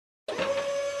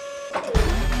Hey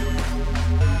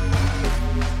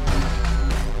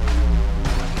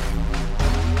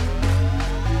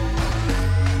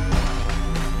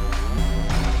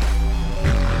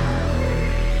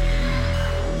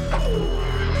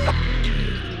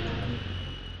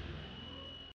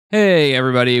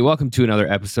everybody, welcome to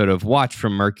another episode of Watch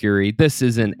from Mercury. This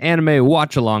is an anime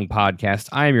watch-along podcast.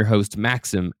 I am your host,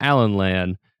 Maxim Allen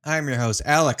Lan. I'm your host,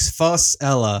 Alex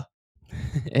Foss-Ella.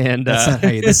 And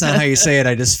that's not how you say it.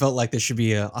 I just felt like there should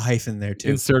be a hyphen there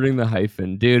too. Inserting the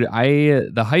hyphen. Dude,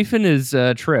 the hyphen is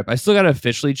a trip. I still got to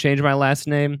officially change my last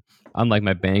name on like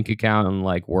my bank account and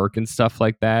like work and stuff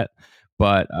like that.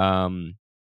 But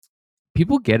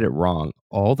people get it wrong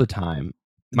all the time.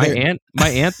 My aunt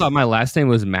thought my last name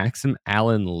was Maxim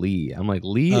Allen Lee. I'm like,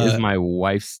 Lee is my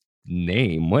wife's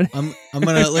name. What? I'm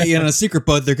gonna let you in on a secret,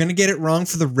 bud. They're gonna get it wrong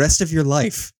for the rest of your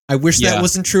life. I wish that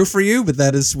wasn't true for you, but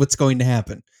that is what's going to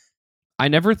happen. I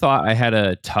never thought I had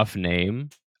a tough name,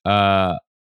 but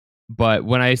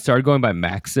when I started going by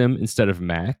Maxim instead of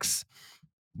Max,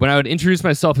 when I would introduce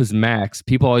myself as Max,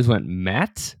 people always went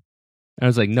Matt. And I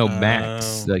was like, no,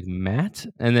 Max, like Matt.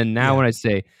 And then now when I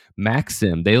say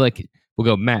Maxim, they like will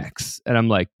go Max, and I'm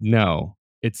like, no,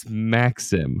 it's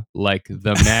Maxim, like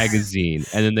the magazine.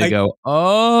 And then they go,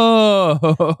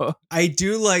 oh. I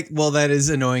do like, well, that is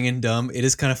annoying and dumb. It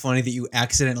is kind of funny that you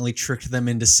accidentally tricked them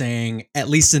into saying at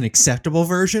least an acceptable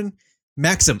version.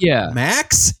 Maxim. Yeah.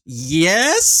 Max?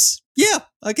 Yes. Yeah,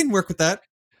 I can work with that.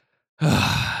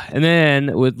 And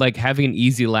then with like having an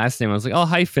easy last name, I was like, I'll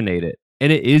hyphenate it.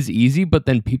 And it is easy, but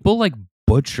then people like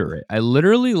butcher it. I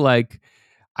literally like,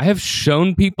 I have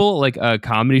shown people, like a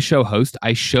comedy show host,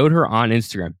 I showed her on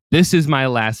Instagram, this is my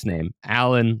last name,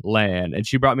 Allen Lan. And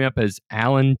she brought me up as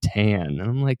Alan Tan. And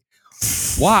I'm like,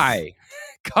 why?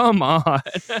 Come on.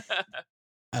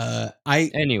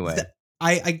 Anyway.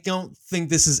 I don't think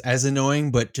this is as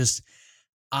annoying, but just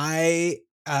I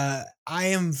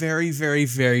am very, very,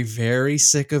 very, very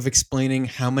sick of explaining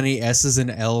how many S's and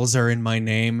L's are in my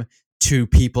name to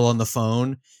people on the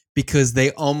phone, because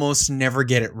they almost never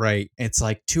get it right. It's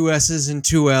like 2 S's and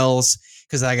 2 L's,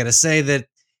 because I got to say that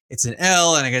it's an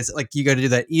L, and I got like, you got to do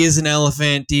that E as an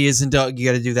elephant, D as in dog, you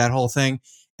got to do that whole thing.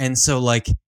 And so like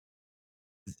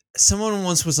someone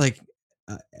once was like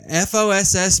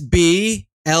FOSSBLLA.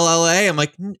 I'm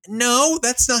like, no,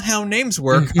 that's not how names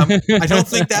work. I don't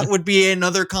think that would be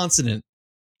another consonant.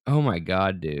 Oh my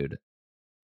God, dude.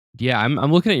 Yeah, I'm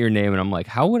looking at your name and I'm like,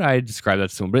 how would I describe that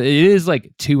to someone? But it is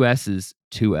like 2 S's,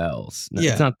 2 L's. No,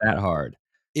 it's not that hard.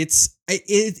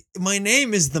 My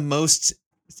name is the most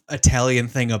Italian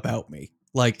thing about me.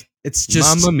 Like, it's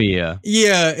just Mamma mia.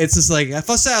 Yeah, it's just like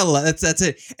Fossella. That's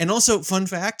it. And also, fun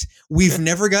fact: we've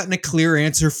never gotten a clear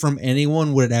answer from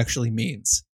anyone what it actually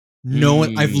means. No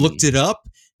one. I've looked it up.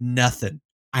 Nothing.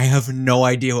 I have no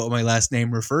idea what my last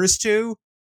name refers to.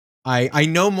 I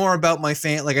know more about my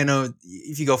like, I know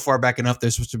if you go far back enough,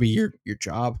 there's supposed to be your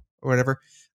job or whatever.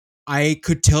 I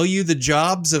could tell you the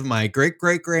jobs of my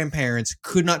great-great-grandparents,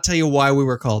 could not tell you why we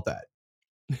were called that.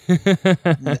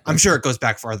 I'm sure it goes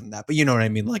back farther than that, but you know what I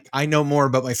mean? Like, I know more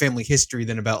about my family history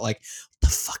than about like,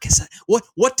 what the fuck is that?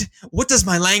 What does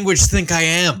my language think I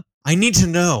am? I need to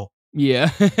know. Yeah.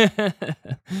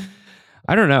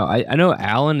 I don't know. I know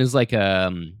Alan is like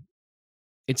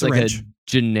it's like a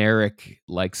generic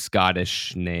like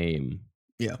Scottish name.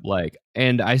 Yeah. Like,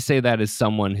 and I say that as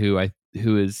someone who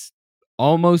is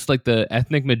almost like the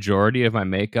ethnic majority of my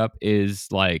makeup is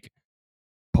like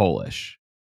Polish.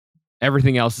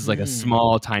 Everything else is like a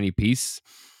small, tiny piece.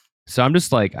 So I'm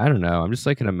just like, I don't know. I'm just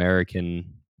like an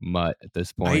American mutt at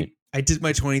this point. I did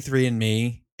my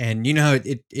 23andMe, and you know how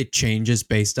it changes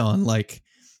based on like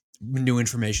new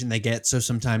information they get. So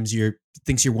sometimes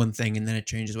thinks you're one thing and then it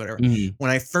changes, whatever. When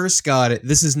I first got it,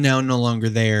 this is now no longer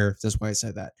there. That's why I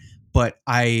said that. But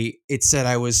it said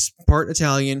I was part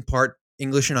Italian, part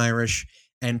English and Irish,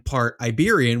 and part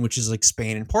Iberian, which is like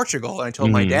Spain and Portugal. And I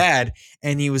told my dad,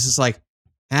 and he was just like,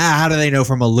 how do they know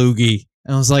from a loogie?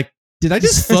 And I was like, did I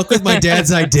just fuck with my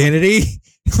dad's identity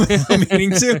without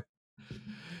meaning to?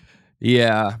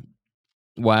 Yeah.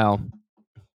 Wow.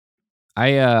 I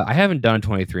haven't done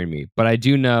 23andMe, but I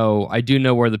do know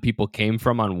where the people came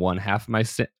from on one half of my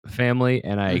family,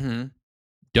 and I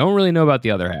don't really know about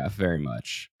the other half very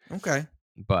much. Okay.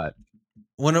 But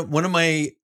one of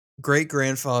my great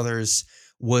grandfathers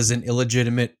was an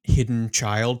illegitimate hidden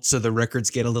child, so the records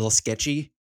get a little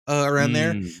sketchy around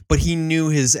there. But he knew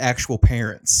his actual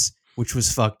parents, which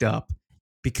was fucked up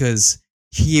because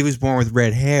he was born with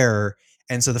red hair.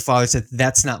 And so the father said,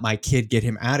 that's not my kid, get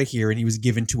him out of here. And he was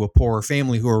given to a poorer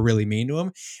family who were really mean to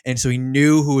him. And so he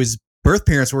knew who his birth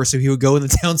parents were, so he would go in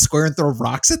the town square and throw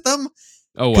rocks at them.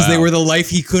 Oh because they wow. were the life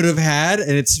he could have had,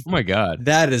 and Oh my god.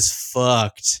 that is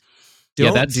fucked. Yeah,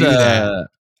 Don't that's do that.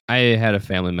 I had a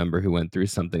family member who went through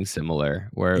something similar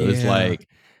where it was Yeah, like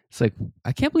it's like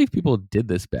I can't believe people did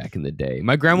this back in the day.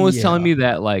 My grandma was telling yeah. me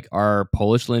that like our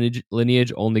Polish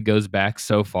lineage only goes back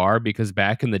so far because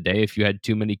back in the day if you had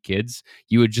too many kids,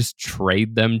 you would just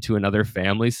trade them to another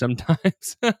family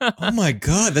sometimes. Oh my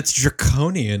god, that's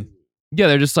draconian. Yeah,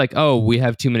 they're just like, "Oh, we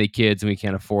have too many kids and we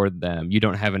can't afford them. You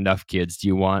don't have enough kids. Do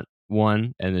you want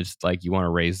one?" And it's like, "You want to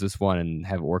raise this one and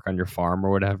have it work on your farm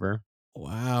or whatever."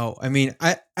 Wow. I mean,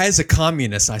 I as a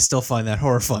communist, I still find that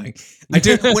horrifying. I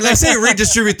did when I say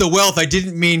redistribute the wealth, I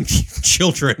didn't mean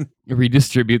children.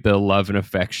 Redistribute the love and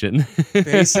affection.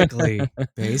 Basically.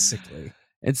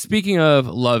 And speaking of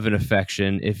love and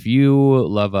affection, if you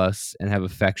love us and have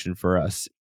affection for us,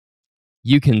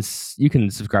 you can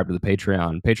subscribe to the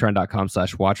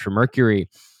patreon.com/watch for mercury.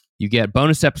 You get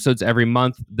bonus episodes every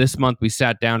month. This month we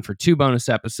sat down for 2 bonus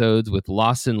episodes with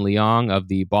Lawson Leong of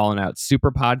the Ballin' Out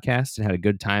Super podcast and had a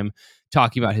good time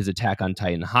talking about his Attack on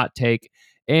Titan hot take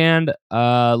and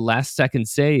last second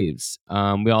saves.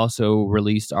 We also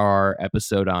released our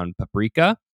episode on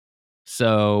Paprika,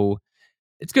 so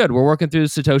it's good. We're working through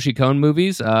the Satoshi Kon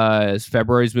movies.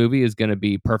 February's movie is going to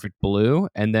be Perfect Blue,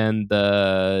 and then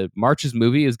the March's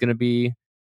movie is going to be,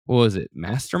 what was it?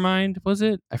 Mastermind? Was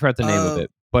it? I forgot the name of Uh,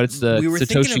 it, but it's the we were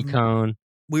thinking Satoshi of Kon.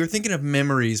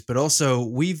 memories, but also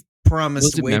we've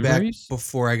promised Was it way back Memories?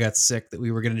 before I got sick that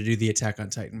we were going to do the Attack on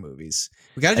Titan movies.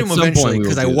 We got to do At them some point, eventually we will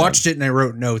because I do them. watched it and I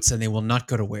wrote notes, and they will not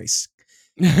go to waste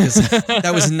because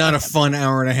that was not a fun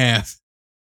hour and a half.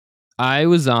 I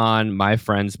was on my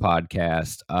friend's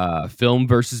podcast, Film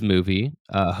versus Movie,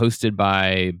 hosted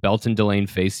by Belton Delane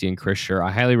Facey and Chris Scher.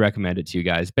 I highly recommend it to you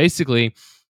guys. Basically,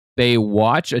 they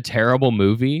watch a terrible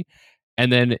movie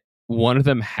and then one of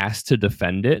them has to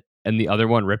defend it and the other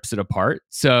one rips it apart.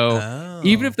 So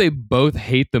even if Oh, they both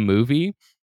hate the movie,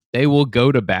 they will go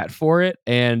to bat for it.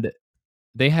 And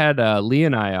they had Lee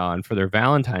and I on for their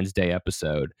Valentine's Day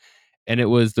episode. And it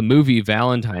was the movie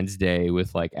Valentine's Day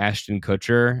with like Ashton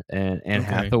Kutcher and Anne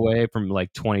okay. Hathaway from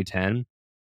like 2010.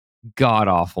 God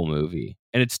awful movie.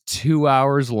 And it's 2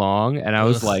 hours long. And I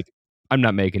was Ugh. like, I'm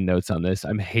not making notes on this.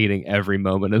 I'm hating every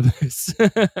moment of this.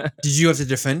 Did you have to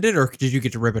defend it, or did you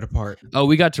get to rip it apart? Oh,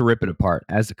 we got to rip it apart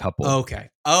as a couple. Okay.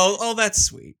 Oh, that's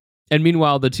sweet. And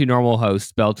meanwhile, the 2 normal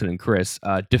hosts, Belton and Chris,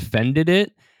 defended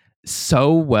it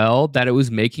so well that it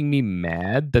was making me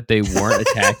mad that they weren't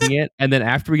attacking it. And then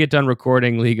after we get done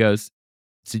recording, Lee goes,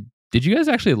 "So did you guys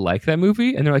actually like that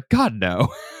movie?" And they're like, "God,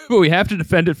 no." But we have to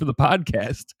defend it for the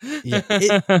podcast.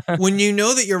 Yeah. When you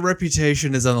know that your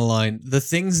reputation is on the line, the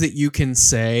things that you can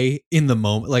say in the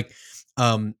moment, like,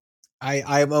 um,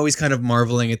 I'm always kind of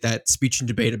marveling at that speech and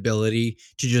debate ability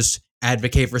to just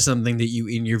advocate for something that you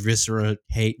in your viscera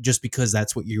hate just because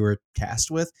that's what you were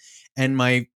tasked with. And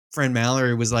my friend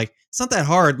Mallory was like, "It's not that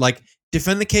hard. Like,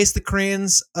 defend the case the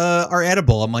crayons are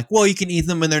edible." I'm like, "Well, you can eat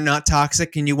them and they're not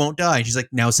toxic and you won't die." And she's like,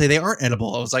 "Now say they aren't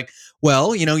edible." I was like,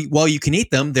 "Well, while you can eat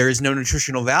them, there is no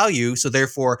nutritional value. So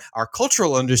therefore, our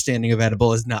cultural understanding of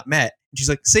edible is not met." And she's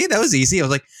like, "See, that was easy." I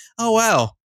was like, "Oh,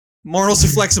 wow. Morals are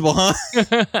flexible, huh?"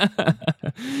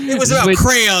 It was Just about wait,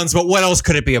 crayons, but what else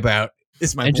could it be about?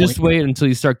 Is my and point. just wait until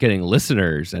you start getting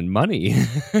listeners and money.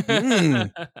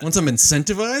 Once I'm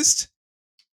incentivized.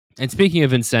 And speaking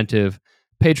of incentive,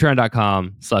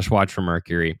 patreon.com/watch for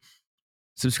mercury.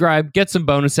 Subscribe, get some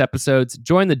bonus episodes,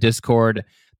 join the Discord.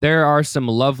 There are some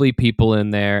lovely people in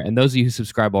there. And those of you who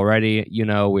subscribe already,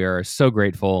 we are so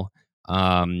grateful.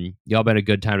 Y'all been a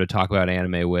good time to talk about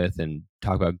anime with and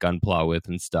talk about Gunpla with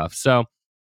and stuff. So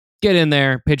get in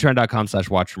there,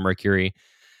 patreon.com/watch for mercury.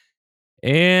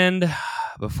 And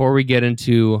before we get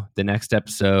into the next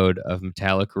episode of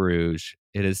Metallic Rouge,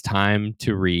 it is time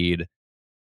to read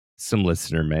some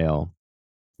listener mail,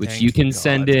 which you Thank can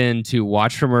send God. in to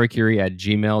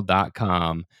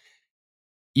watchformercury@gmail.com.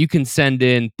 You can send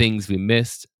in things we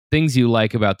missed, things you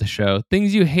like about the show,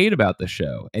 things you hate about the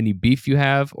show, any beef you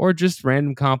have, or just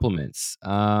random compliments.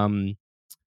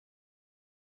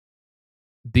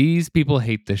 These people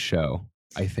hate this show,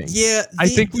 I think. Yeah, I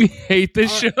think we hate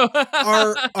this show.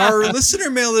 our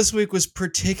listener mail this week was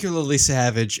particularly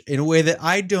savage in a way that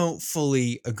I don't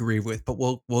fully agree with, but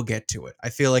we'll get to it. I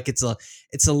feel like it's a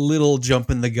little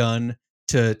jump in the gun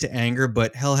to anger,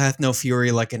 but hell hath no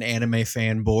fury like an anime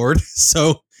fan bored.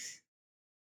 So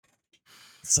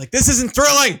it's like, this isn't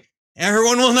thrilling.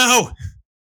 Everyone will know.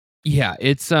 Yeah,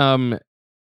 it's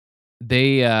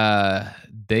they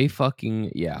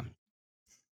fucking yeah.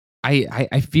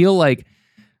 I feel like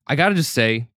I gotta just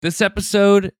say this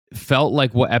episode felt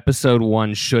like what episode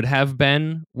 1 should have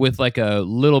been, with like a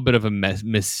little bit of a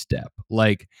misstep.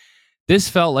 Like, this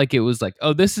felt like it was like,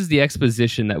 oh, this is the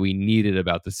exposition that we needed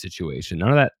about the situation. None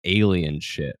of that alien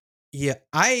shit. Yeah,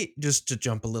 just to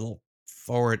jump a little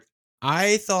forward,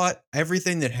 I thought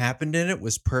everything that happened in it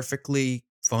was perfectly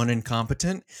fun and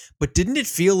competent, but didn't it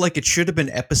feel like it should have been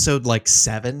episode like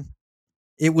 7?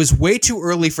 It was way too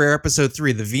early for episode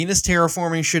 3. The Venus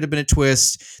terraforming should have been a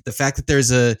twist. The fact that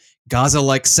there's a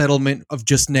Gaza-like settlement of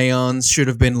just neons should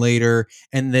have been later,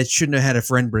 and that shouldn't have had a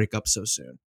friend breakup so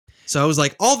soon. So I was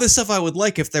like, all this stuff I would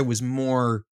like if there was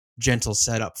more gentle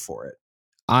setup for it.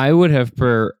 I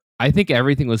think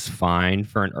everything was fine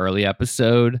for an early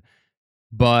episode,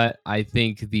 but I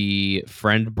think the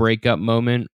friend breakup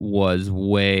moment was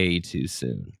way too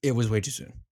soon. It was way too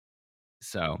soon.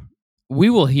 So we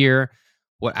will hear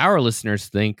what our listeners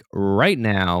think right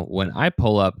now when I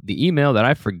pull up the email that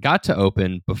I forgot to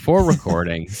open before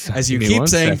recording. So as you keep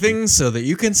saying things so that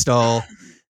you can stall.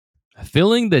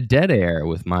 Filling the dead air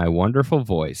with my wonderful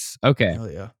voice. Okay. Oh,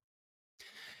 yeah.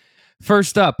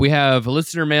 First up, we have a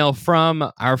listener mail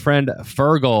from our friend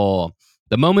Fergal.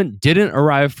 The moment didn't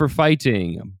arrive for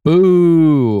fighting.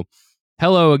 Boo.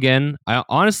 Hello again. I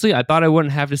thought I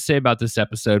wouldn't have to say about this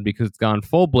episode because it's gone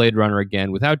full Blade Runner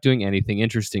again without doing anything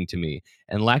interesting to me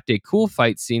and lacked a cool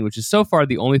fight scene, which is so far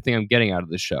the only thing I'm getting out of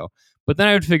the show. But then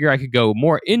I would figure I could go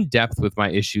more in depth with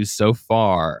my issues so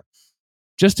far.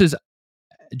 Just as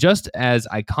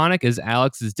iconic as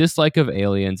Alex's dislike of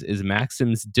aliens is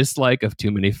Maxim's dislike of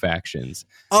too many factions.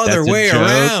 Other way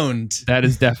around. That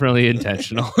is definitely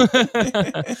intentional.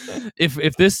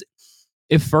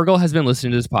 If Fergal has been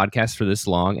listening to this podcast for this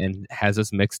long and has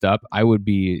us mixed up, I would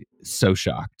be so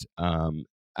shocked.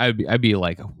 I'd be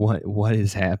like, what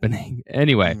is happening?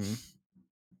 Anyway,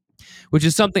 which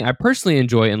is something I personally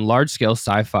enjoy in large-scale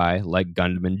sci-fi like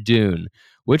Gundam and Dune.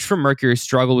 Witch from Mercury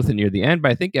struggled with it near the end,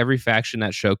 but I think every faction in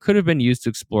that show could have been used to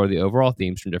explore the overall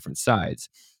themes from different sides.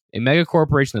 A mega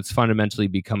corporation that's fundamentally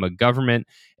become a government,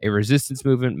 a resistance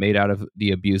movement made out of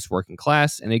the abused working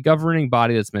class, and a governing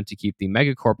body that's meant to keep the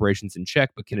mega corporations in check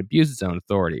but can abuse its own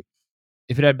authority.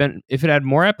 If it had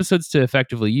more episodes to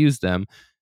effectively use them,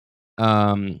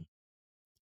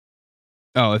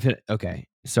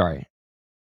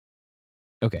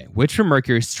 Witch from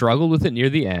Mercury struggled with it near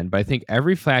the end, but I think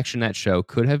every faction in that show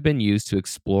could have been used to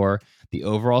explore the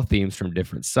overall themes from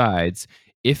different sides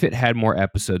if it had more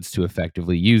episodes to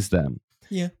effectively use them.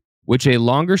 Yeah. Which a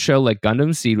longer show like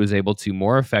Gundam Seed was able to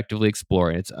more effectively explore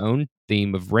in its own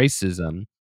theme of racism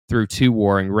through two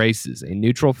warring races, a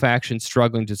neutral faction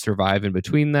struggling to survive in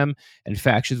between them, and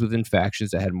factions within factions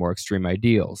that had more extreme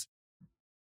ideals.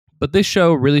 But this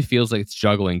show really feels like it's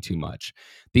juggling too much.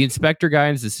 The inspector guy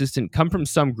and his assistant come from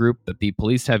some group that the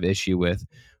police have issue with.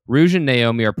 Rouge and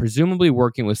Naomi are presumably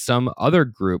working with some other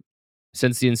group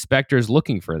since the inspector is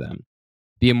looking for them.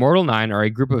 The Immortal Nine are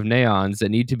a group of Neons that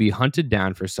need to be hunted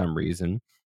down for some reason.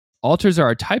 Alters are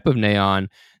a type of Neon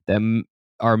that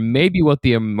are maybe what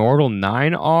the Immortal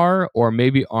Nine are or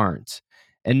maybe aren't.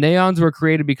 And Neons were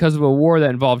created because of a war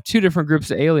that involved two different groups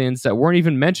of aliens that weren't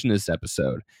even mentioned in this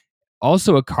episode.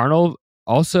 Also a carnival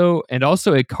is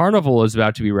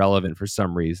about to be relevant for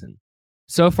some reason.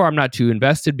 So far, I'm not too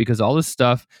invested because all this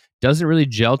stuff doesn't really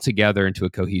gel together into a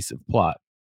cohesive plot.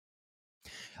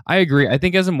 I agree. I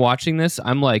think as I'm watching this,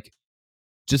 I'm like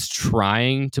just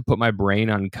trying to put my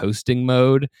brain on coasting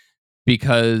mode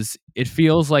because it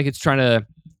feels like it has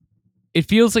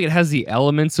the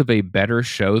elements of a better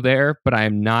show there, but I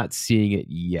am not seeing it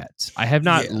yet. I have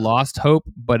not lost hope,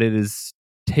 but it has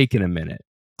taken a minute.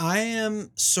 I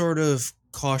am sort of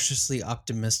cautiously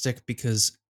optimistic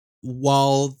because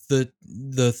while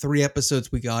the 3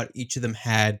 episodes we got, each of them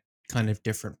had kind of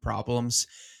different problems.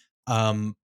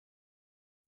 What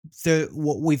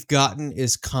we've gotten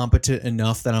is competent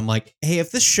enough that I'm like, hey, if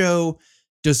this show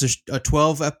does a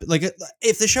 12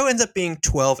 if the show ends up being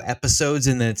 12 episodes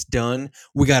and then it's done,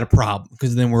 we got a problem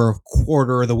because then we're a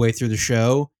quarter of the way through the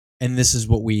show and this is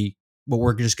what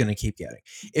we're just going to keep getting.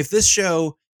 If this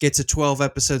show gets a 12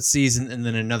 episode season and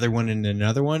then another one and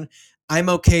another one, I'm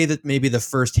okay that maybe the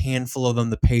first handful of them,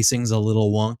 the pacing's a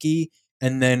little wonky.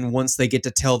 And then once they get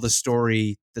to tell the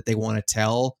story that they want to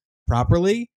tell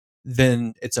properly,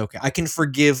 then it's okay. I can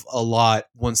forgive a lot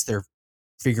once they're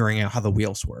figuring out how the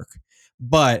wheels work.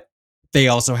 But they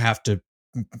also have to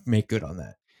make good on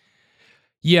that.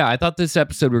 Yeah, I thought this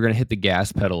episode we were going to hit the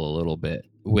gas pedal a little bit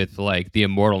with like the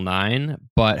Immortal Nine,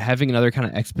 but having another kind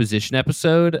of exposition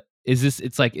episode, is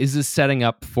this setting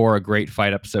up for a great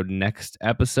fight episode next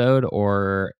episode,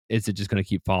 or is it just going to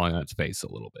keep falling on its face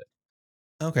a little bit?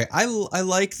 Okay, I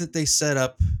like that they set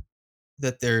up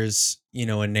that there's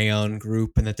a neon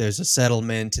group and that there's a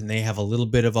settlement and they have a little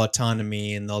bit of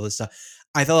autonomy and all this stuff.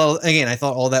 I thought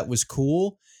all that was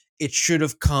cool. It should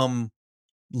have come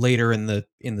later in the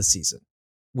season,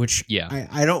 which Yeah,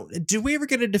 I don't. Did we ever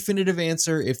get a definitive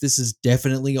answer if this is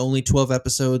definitely only 12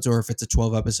 episodes or if it's a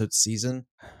 12 episode season?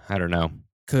 I don't know.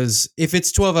 Because if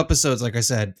it's 12 episodes, like I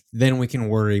said, then we can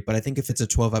worry. But I think if it's a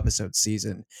 12 episode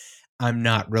season, I'm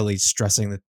not really stressing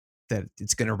that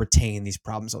it's going to retain these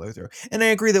problems all the way through. And I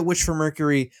agree that Witch for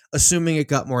Mercury, assuming it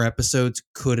got more episodes,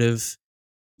 could have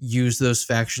used those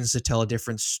factions to tell a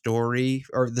different story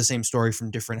or the same story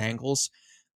from different angles,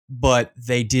 but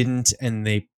they didn't, and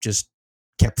they just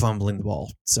kept fumbling the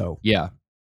ball. So Yeah.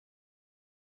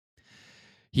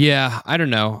 Yeah, I don't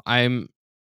know.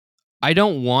 I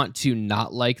don't want to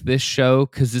not like this show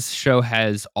because this show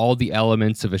has all the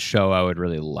elements of a show I would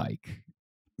really like.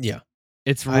 yeah,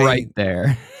 It's right I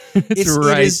there. It's it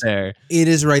right is there. it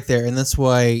is right there, and that's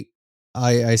why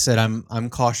I said I'm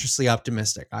cautiously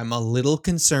optimistic. I'm a little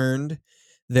concerned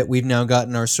that we've now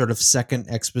gotten our sort of second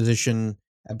exposition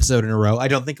episode in a row. I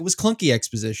don't think it was clunky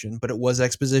exposition, but it was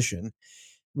exposition,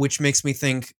 which makes me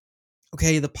think,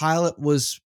 okay, the pilot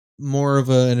was more of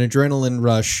an adrenaline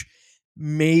rush.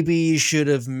 Maybe you should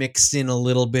have mixed in a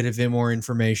little bit of more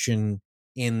information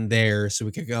in there so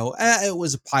we could go, it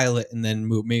was a pilot and then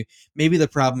move. Maybe the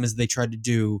problem is they tried to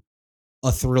do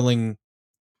a thrilling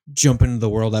jump into the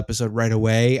world episode right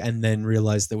away and then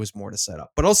realized there was more to set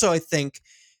up. But also, I think,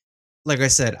 like I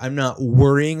said, I'm not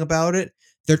worrying about it.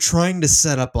 They're trying to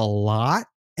set up a lot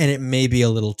and it may be a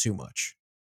little too much.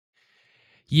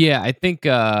 Yeah, I think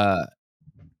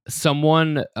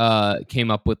someone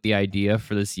came up with the idea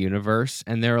for this universe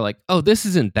and they were like, oh, this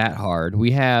isn't that hard.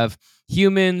 We have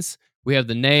humans, we have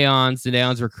the neons. The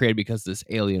neons were created because of this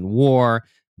alien war.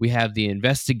 We have the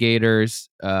investigators,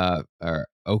 or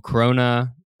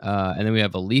Okrona, and then we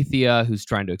have Alethea, who's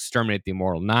trying to exterminate the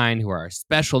Immortal Nine, who are our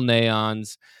special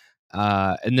neons.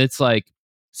 And it's like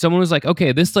someone was like,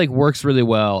 okay, this like works really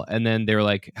well. And then they were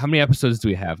like, how many episodes do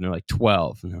we have? And they're like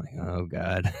 12. And they're like, oh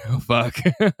God, oh fuck.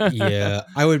 Yeah,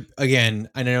 I would, again,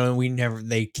 I know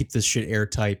they keep this shit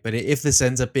airtight, but if this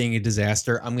ends up being a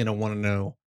disaster, I'm going to want to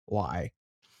know why.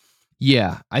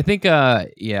 Yeah, I think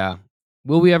yeah.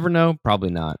 Will we ever know? Probably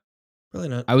not. Probably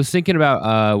not. I was thinking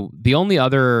about the only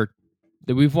other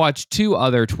that we've watched two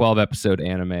other 12 episode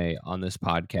anime on this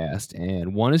podcast,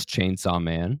 and one is Chainsaw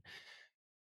Man,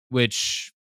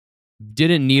 which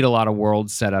didn't need a lot of world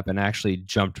setup and actually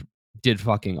did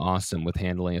fucking awesome with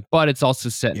handling it. But it's also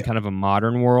set in Yeah. kind of a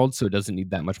modern world, so it doesn't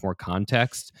need that much more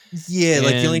context. Yeah,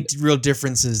 like the only And real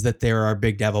difference is that there are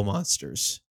big devil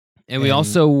monsters. we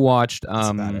also watched That's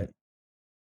about it.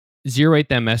 Zero Eight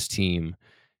MS Team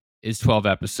is 12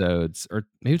 episodes, or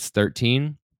maybe it's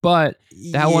 13. But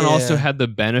that one also Yeah. had the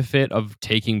benefit of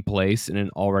taking place in an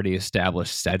already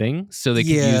established setting, so they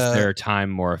could use Yeah. their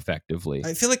time more effectively.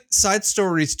 I feel like side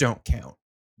stories don't count.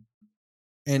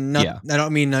 And not, Yeah. I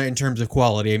don't mean in terms of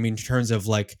quality. I mean in terms of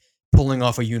like pulling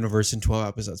off a universe in 12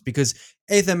 episodes. Because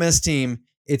 8th MS Team,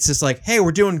 it's just like, hey,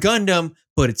 we're doing Gundam,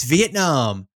 but it's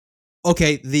Vietnam.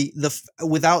 Okay,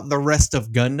 without the rest of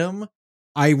Gundam,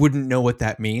 I wouldn't know what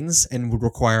that means and would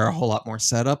require a whole lot more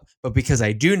setup. But because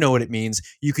I do know what it means,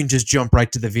 you can just jump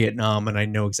right to the Vietnam and I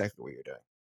know exactly what you're doing.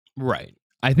 Right.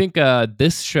 I think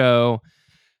this show,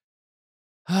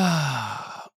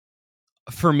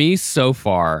 for me so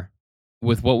far,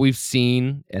 with what we've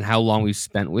seen and how long we've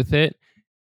spent with it,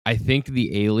 I think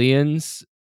the aliens,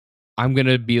 I'm going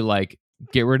to be like,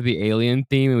 get rid of the alien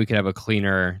theme and we could have a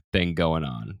cleaner thing going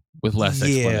on with less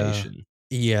explanation.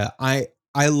 Yeah,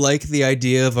 I like the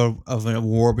idea of a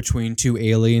war between two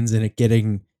aliens and it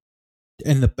getting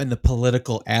and the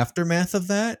political aftermath of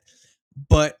that.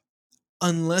 But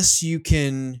unless you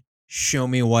can show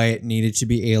me why it needed to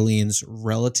be aliens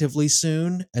relatively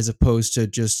soon, as opposed to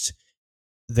just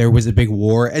there was a big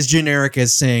war, as generic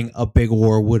as saying a big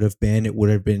war would have been, it would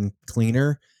have been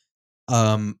cleaner.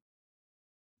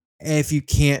 If you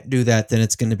can't do that, then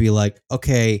it's going to be like,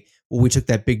 okay, well, we took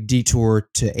that big detour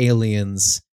to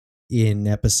aliens in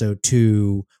episode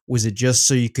 2. Was it just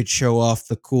so you could show off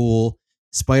the cool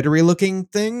spidery looking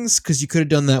things? Because you could have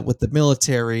done that with the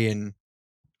military, and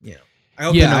I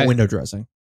hope they're not window dressing.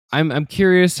 I'm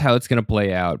curious how it's going to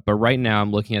play out, but right now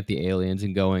I'm looking at the aliens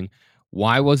and going,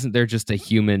 why wasn't there just a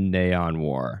human neon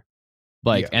war?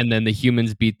 Like, and then the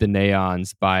humans beat the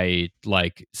neons by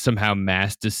like somehow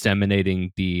mass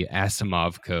disseminating the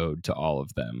Asimov code to all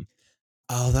of them.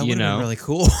 Oh, that would have been really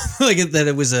cool. Like that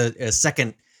it was a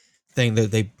second thing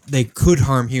that they could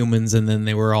harm humans and then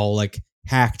they were all like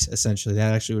hacked essentially.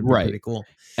 That actually would be pretty cool.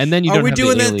 And then you Are don't we have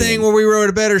doing the that thing alien. where we wrote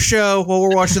a better show while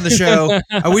we're watching the show?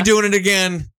 Are we doing it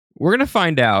again? We're gonna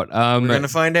find out. We're gonna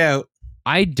find out.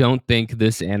 I don't think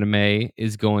this anime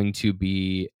is going to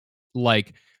be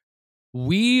like,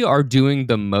 we are doing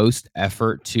the most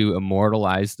effort to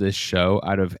immortalize this show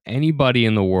out of anybody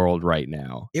in the world right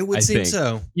now. It would I seem think.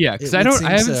 so. Yeah, It because would I seem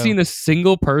haven't so. seen a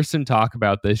single person talk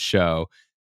about this show.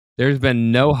 There's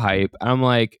been no hype. I'm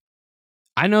like,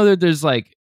 I know that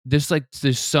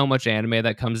there's so much anime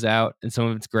that comes out, and some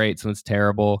of it's great, some of it's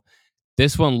terrible.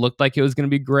 This one looked like it was going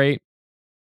to be great.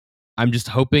 I'm just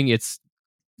hoping it's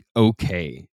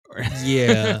okay.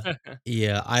 Yeah.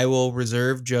 Yeah. I will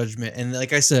reserve judgment. And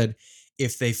like I said,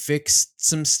 if they fix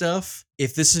some stuff,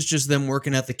 if this is just them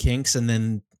working out the kinks and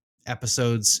then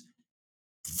episodes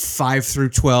 5 through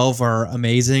 12 are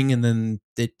amazing and then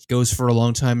it goes for a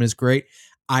long time and is great,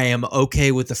 I am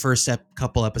okay with the first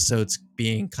couple episodes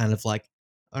being kind of like,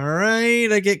 all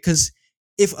right, I get, because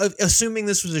if assuming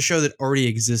this was a show that already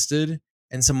existed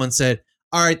and someone said,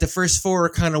 all right, the first four are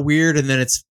kind of weird and then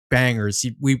it's bangers,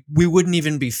 we wouldn't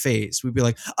even be phased. We'd be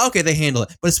like, okay, they handle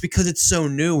it. But it's because it's so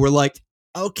new, we're like,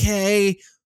 okay,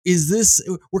 is this,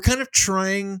 we're kind of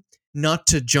trying not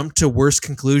to jump to worse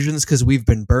conclusions because we've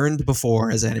been burned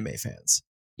before as anime fans.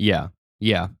 Yeah.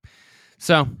 Yeah.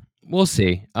 So we'll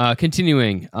see.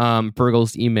 Continuing,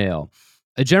 Burgle's email.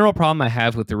 A general problem I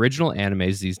have with original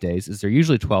animes these days is they're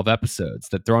usually 12 episodes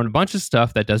that throw in a bunch of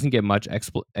stuff that doesn't get much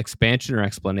expansion or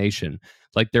explanation,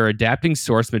 like they're adapting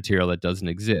source material that doesn't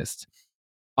exist.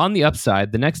 On the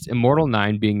upside, the next Immortal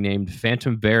 9 being named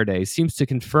Phantom Verde seems to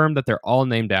confirm that they're all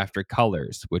named after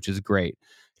colors, which is great.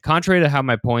 Contrary to how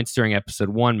my points during episode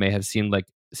 1 may have seemed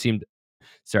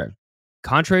sorry.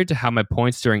 Contrary to how my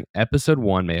points during episode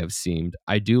 1 may have seemed,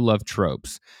 I do love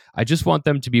tropes. I just want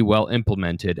them to be well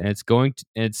implemented, and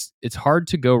it's hard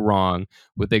to go wrong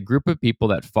with a group of people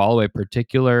that follow a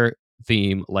particular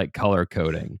theme like color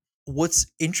coding. What's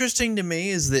interesting to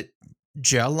me is that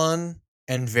Giallon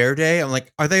and Verde, I'm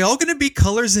like, are they all going to be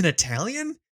colors in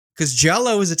Italian? Because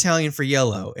Giallo is Italian for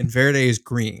yellow and Verde is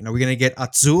green. Are we going to get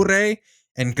Azzurre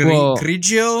and Well,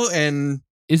 Grigio and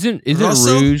Isn't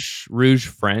Rosso? Rouge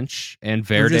French and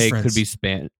Rouge is Verde French.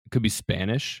 could be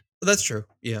Spanish? That's true.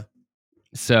 Yeah.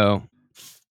 So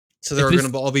So if they're this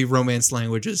going to all be Romance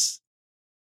languages.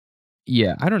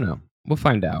 yeah, I don't know. We'll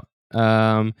find out.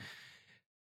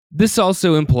 This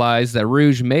also implies that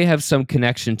Rouge may have some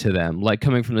connection to them, like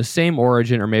coming from the same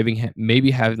origin or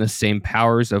maybe having the same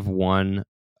powers of one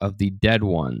of the dead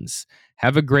ones.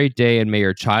 Have a great day, and may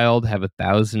your child have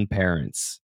 1,000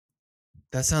 parents.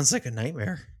 That sounds like a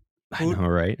nightmare. I know,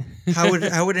 right?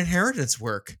 How would inheritance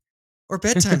work? Or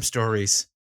bedtime stories?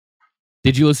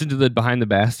 Did you listen to the Behind the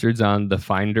Bastards on the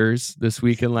Finders this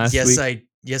week and last week?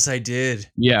 Yes, I did.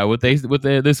 Yeah,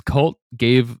 this cult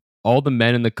gave all the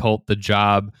men in the cult the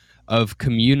job of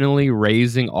communally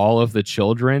raising all of the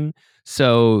children.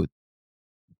 So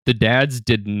the dads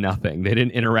did nothing. They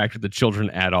didn't interact with the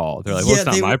children at all. They're like, well, Yeah,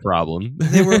 it's not my problem.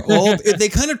 they were all they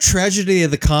kind of tragedy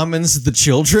of the commons, the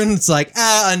children. It's like,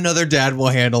 another dad will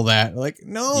handle that. Like,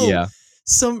 no. Yeah.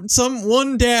 Some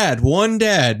one dad.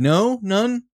 No,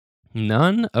 none.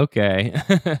 None? Okay.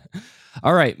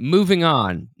 All right, moving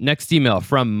on. Next email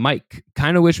from Mike.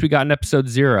 Kind of wish we got an episode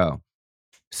 0.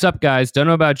 Sup, guys? Don't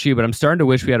know about you, but I'm starting to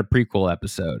wish we had a prequel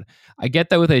episode. I get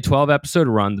that with a 12-episode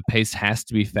run, the pace has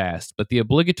to be fast, but the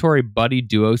obligatory buddy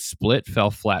duo split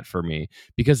fell flat for me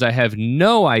because I have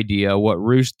no idea what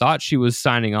Rouge thought she was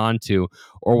signing on to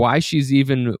or why she's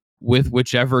even with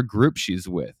whichever group she's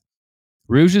with.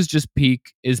 Rouge is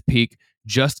peak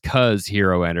just cuz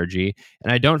hero energy,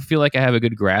 and I don't feel like I have a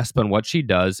good grasp on what she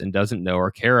does and doesn't know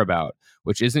or care about,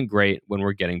 which isn't great when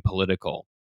we're getting political.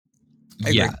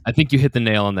 Yeah, I think you hit the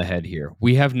nail on the head here.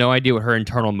 We have no idea what her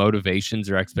internal motivations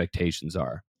or expectations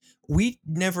are. We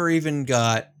never even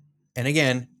got, and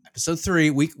again, episode 3,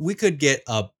 we could get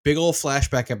a big old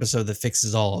flashback episode that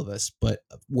fixes all of this, but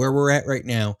where we're at right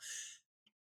now,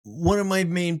 one of my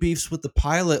main beefs with the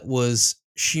pilot was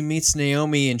she meets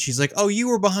Naomi and she's like, oh, you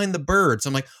were behind the birds.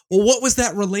 I'm like, well, what was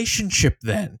that relationship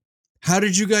then? How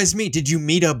did you guys meet? Did you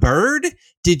meet a bird?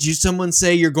 Did someone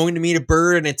say you're going to meet a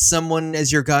bird and it's someone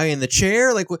as your guy in the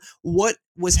chair? Like, what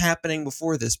was happening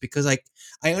before this? Because I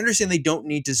understand they don't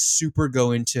need to super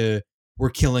go into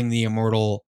we're killing the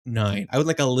Immortal 9. I would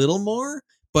like a little more,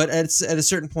 but at a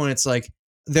certain point, it's like,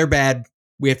 they're bad.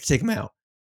 We have to take them out.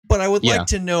 But I would like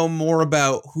to know more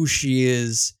about who she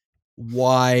is,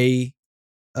 why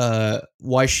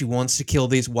she wants to kill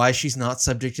these, why she's not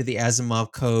subject to the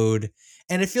Asimov code.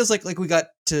 And it feels like we got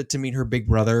to meet her big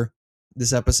brother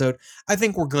this episode. I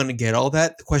think we're going to get all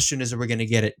that. The question is, are we going to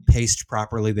get it paced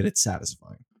properly that it's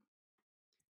satisfying?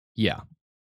 Yeah.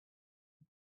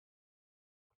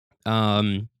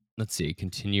 Let's see.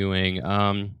 Continuing.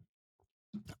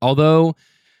 Although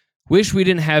wish we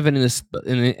didn't have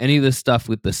any of this stuff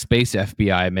with the space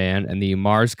FBI man and the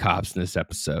Mars cops in this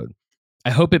episode. I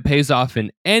hope it pays off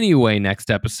in any way next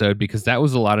episode because that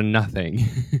was a lot of nothing.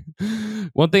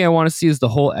 One thing I want to see is the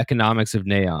whole economics of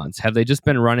Neons. Have they just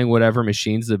been running whatever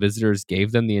machines the visitors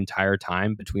gave them the entire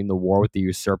time between the war with the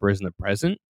usurpers and the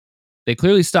present? They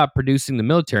clearly stopped producing the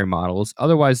military models,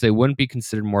 otherwise they wouldn't be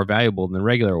considered more valuable than the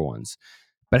regular ones.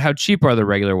 But how cheap are the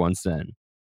regular ones then?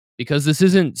 Because this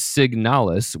isn't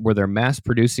Signalis, where they're mass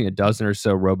producing a dozen or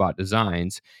so robot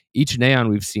designs. Each Neon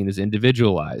we've seen is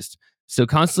individualized. So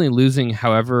constantly losing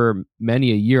however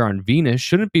many a year on Venus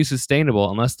shouldn't be sustainable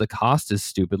unless the cost is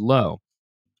stupid low.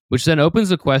 Which then opens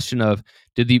the question of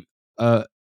did uh,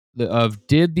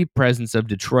 did the presence of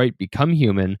Detroit become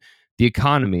human, the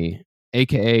economy,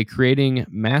 aka creating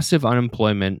massive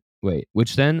unemployment. Wait,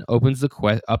 which then opens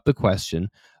up the question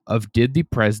of did the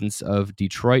presence of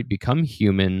Detroit become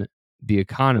human, the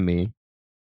economy,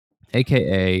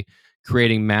 aka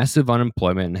creating massive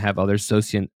unemployment and have other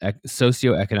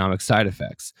socioeconomic side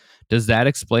effects. Does that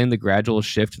explain the gradual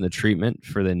shift in the treatment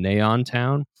for the Neon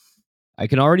Town? I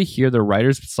can already hear the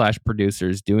writers slash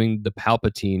producers doing the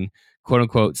Palpatine quote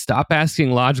unquote stop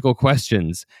asking logical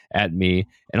questions at me.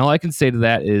 And all I can say to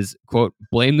that is, quote,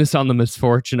 blame this on the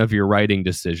misfortune of your writing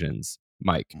decisions,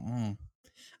 Mike. Mm. I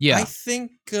Yeah.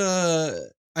 think,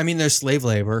 I mean, there's slave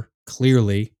labor,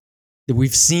 clearly.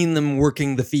 We've seen them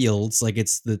working the fields. Like,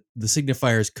 it's the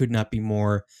signifiers could not be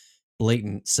more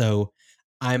blatant. So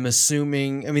I'm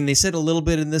assuming, I mean, they said a little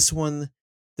bit in this one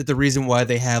that the reason why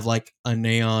they have like a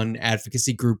neon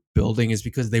advocacy group building is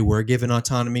because they were given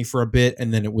autonomy for a bit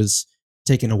and then it was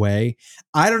taken away.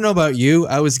 I don't know about you.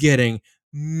 I was getting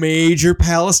major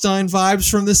Palestine vibes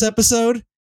from this episode.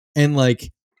 And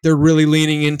like, they're really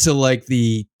leaning into like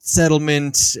the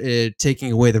settlement,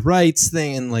 taking away the rights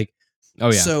thing. And like,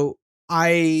 Oh, yeah. so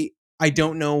I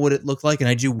don't know what it looked like, and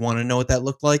I do want to know what that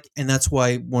looked like, and that's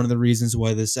why one of the reasons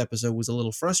why this episode was a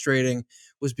little frustrating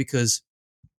was because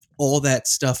all that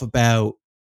stuff about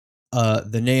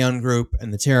the Neon Group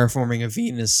and the terraforming of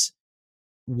Venus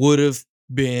would have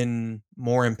been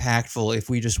more impactful if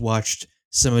we just watched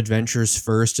some adventures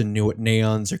first and knew what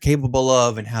neons are capable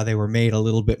of and how they were made a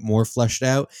little bit more fleshed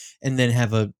out, and then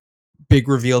have a big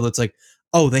reveal that's like,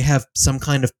 oh, they have some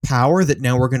kind of power that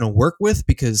now we're going to work with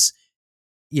because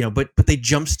but they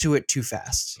jumped to it too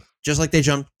fast, just like they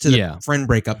jumped to the friend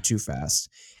breakup too fast.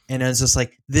 And I was just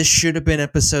like, this should have been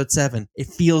episode 7. It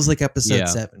feels like episode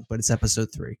 7, but it's episode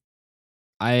 3.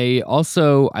 I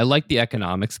like the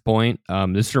economics point.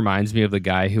 This reminds me of the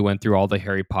guy who went through all the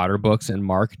Harry Potter books and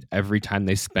marked every time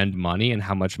they spend money and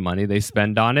how much money they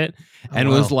spend on it, and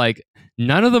was like,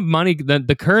 none of the money,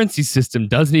 the currency system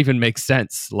doesn't even make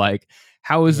sense. Like,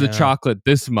 how is the chocolate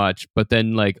this much, but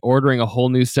then like ordering a whole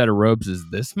new set of robes is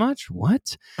this much?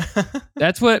 What?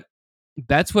 That's what.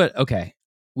 Okay,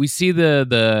 we see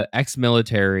the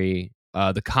ex-military,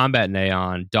 the combat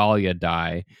neon Dahlia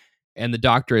die. And the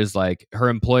doctor is like, her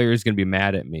employer is going to be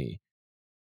mad at me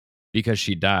because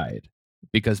she died,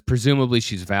 because presumably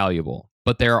she's valuable.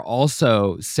 But they're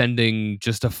also sending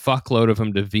just a fuckload of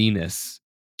them to Venus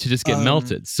to just get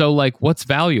melted. So, like, what's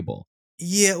valuable?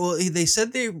 Yeah, well, they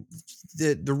said the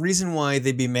reason why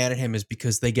they'd be mad at him is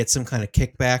because they get some kind of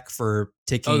kickback for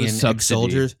taking in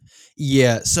ex-soldiers.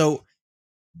 Yeah, so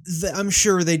I'm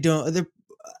sure they don't.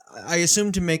 I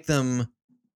assume to make them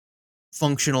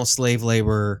functional slave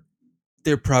labor,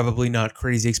 they're probably not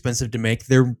crazy expensive to make.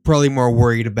 They're probably more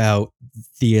worried about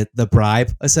the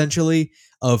bribe, essentially,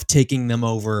 of taking them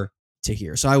over to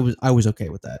here. So I was okay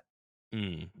with that.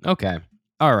 Okay.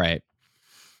 All right.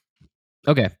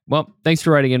 Okay. Well, thanks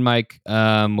for writing in, Mike.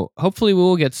 Hopefully we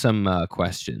will get some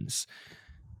questions.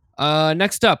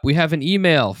 Next up, we have an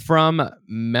email from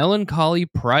Melancholy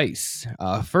Price,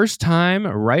 first time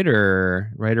writer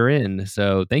in.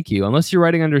 So thank you. Unless you're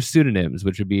writing under pseudonyms,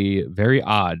 which would be very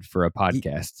odd for a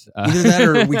podcast. Either that,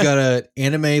 or we got an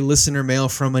anime listener mail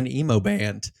from an emo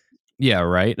band. Yeah,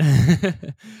 right.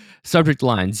 Subject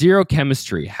line: Zero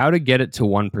chemistry. How to get it to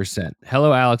 1%.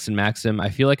 Hello, Alex and Maxim. I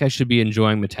feel like I should be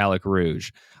enjoying Metallic Rouge.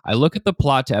 I look at the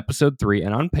plot to episode 3,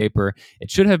 and on paper,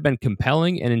 it should have been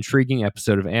compelling and intriguing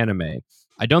episode of anime.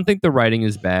 I don't think the writing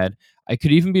is bad. I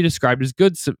could even be described as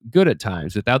good at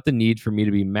times, without the need for me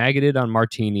to be maggoted on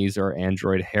martinis or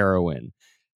android heroin.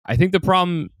 I think the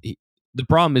problem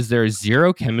is there is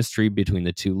zero chemistry between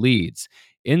the two leads.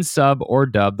 In sub or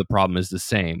dub, the problem is the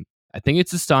same. I think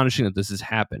it's astonishing that this has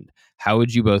happened. How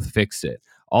would you both fix it?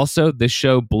 Also, this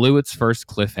show blew its first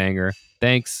cliffhanger.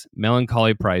 Thanks,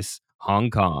 Melancholy Price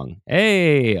Hong Kong.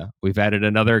 Hey, we've added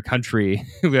another country.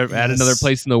 We've added another Yes.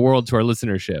 place in the world to our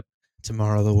listenership.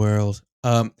 Tomorrow the world.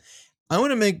 I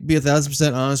want to be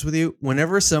 1,000% honest with you.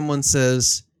 Whenever someone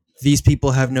says these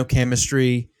people have no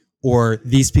chemistry or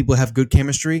these people have good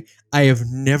chemistry, I have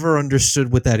never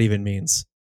understood what that even means.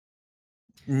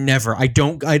 Never. I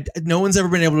don't. No one's ever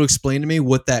been able to explain to me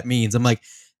what that means. I'm like,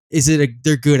 is it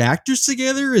they're good actors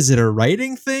together? Is it a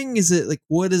writing thing? Is it like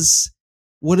what is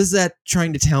that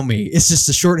trying to tell me? It's just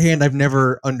a shorthand I've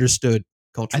never understood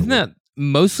I think culturally. that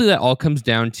mostly that all comes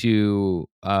down to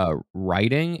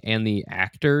writing and the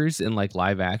actors in like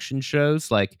live action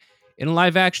shows. Like in a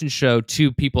live action show,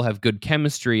 two people have good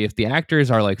chemistry. If the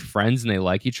actors are like friends and they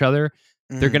like each other,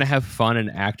 they're Mm, gonna have fun and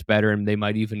act better, and they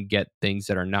might even get things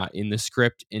that are not in the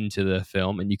script into the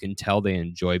film, and you can tell they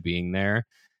enjoy being there.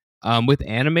 With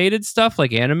animated stuff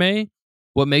like anime,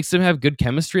 what makes them have good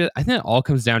chemistry, I think it all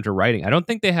comes down to writing. I don't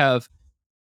think they have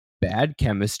bad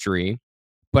chemistry,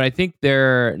 but I think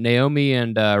their Naomi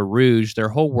and Rouge, their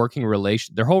whole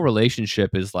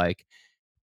relationship is like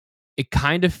it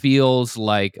kind of feels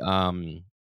like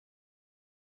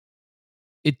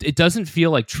it doesn't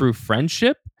feel like true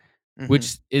friendship, hmm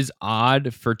which is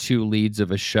odd for two leads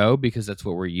of a show because that's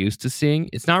what we're used to seeing.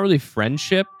 It's not really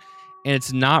friendship and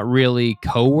it's not really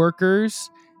coworkers.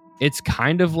 It's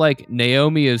kind of like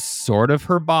Naomi is sort of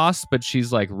her boss, but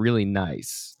she's like really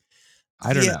nice.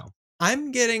 I don't Yeah, know.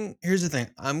 I'm getting. Here's the thing.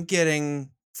 I'm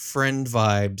getting friend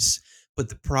vibes, but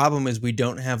the problem is we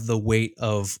don't have the weight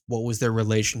of what was their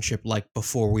relationship like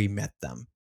before we met them.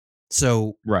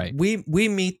 So Right. we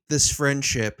meet this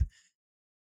friendship.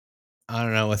 I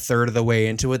don't know, a third of the way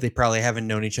into it. They probably haven't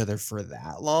known each other for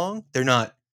that long. They're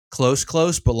not close,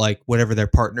 but like whatever their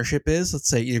partnership is. Let's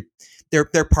say they're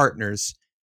partners.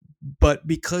 But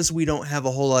because we don't have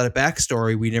a whole lot of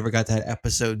backstory, we never got that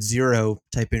episode 0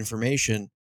 type information.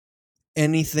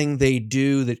 Anything they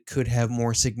do that could have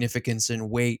more significance and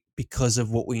weight because of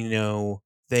what we know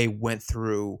they went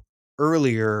through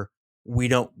earlier, we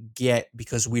don't get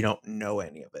because we don't know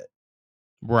any of it.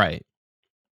 Right.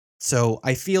 So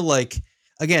I feel like,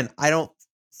 again, I don't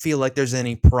feel like there's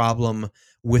any problem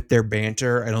with their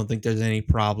banter. I don't think there's any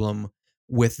problem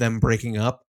with them breaking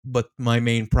up. But my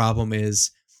main problem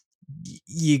is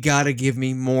you got to give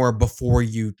me more before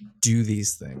you do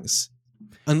these things.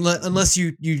 Unless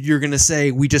you're gonna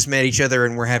say we just met each other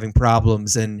and we're having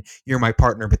problems and you're my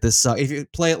partner, but this sucks. If you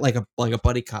play it like a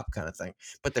buddy cop kind of thing,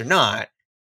 but they're not.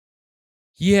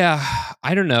 Yeah,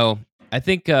 I don't know. I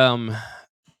think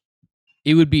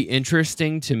it would be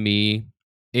interesting to me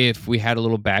if we had a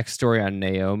little backstory on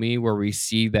Naomi where we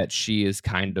see that she is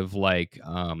kind of like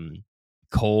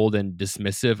cold and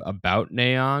dismissive about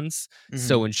neons.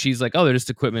 So hmm when she's like, "Oh, they're just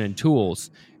equipment and tools,"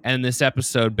 and in this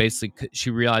episode, basically, she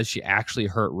realized she actually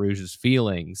hurt Rouge's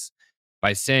feelings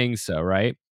by saying so,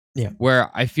 right? Yeah, Where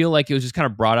I feel like it was just kind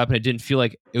of brought up, and it didn't feel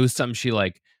like it was something she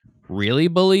like really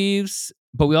believes.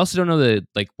 But we also don't know the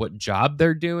like what job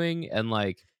they're doing, and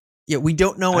like yeah. We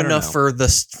don't know I don't enough know. for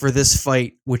this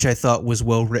fight, which I thought was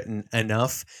well written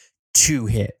enough to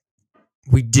hit.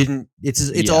 We didn't.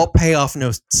 It's Yeah. all payoff,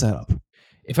 no setup.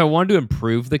 If I wanted to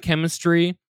improve the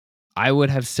chemistry, I would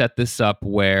have set this up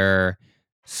where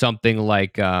something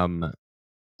like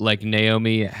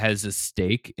Naomi has a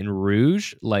stake in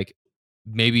Rouge, like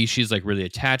maybe she's like really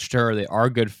attached to her, they are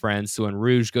good friends. So when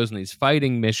Rouge goes on these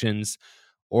fighting missions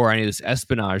or any of this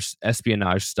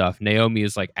espionage stuff, Naomi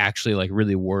is like actually like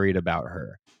really worried about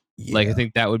her. Like I Yeah,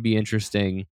 think that would be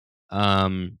interesting.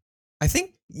 Um I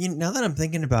think now that I'm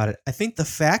thinking about it, I think the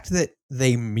fact that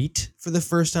they meet for the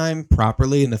first time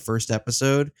properly in the first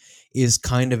episode is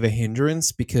kind of a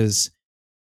hindrance because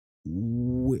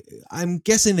I'm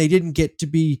guessing they didn't get to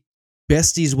be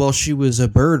besties while she was a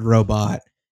bird robot.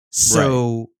 right.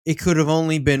 So it could have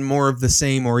only been more of the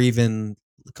same or even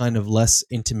kind of less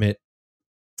intimate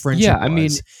Yeah, friendship I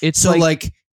mean, wise. it's So, like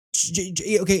like,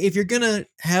 okay, if you're gonna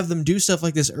have them do stuff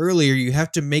like this earlier, you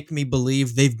have to make me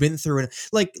believe they've been through it.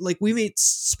 Like we meet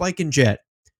Spike and Jet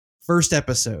first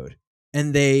episode,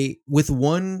 and they with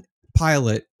one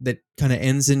pilot that kind of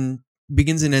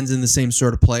begins and ends in the same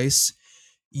sort of place,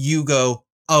 you go,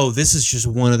 oh, this is just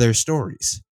one of their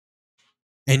stories.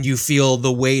 And you feel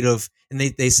the weight of, and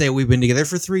they say we've been together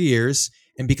for 3 years.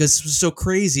 And because it was so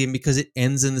crazy and because it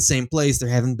ends in the same place, they're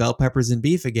having bell peppers and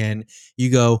beef again. You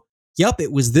go, yep,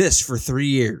 it was this for 3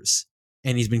 years.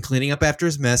 And he's been cleaning up after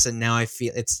his mess. And now I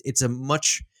feel it's a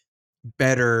much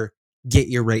better get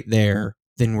you right there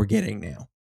than we're getting now.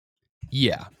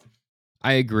 yeah,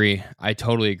 I agree. I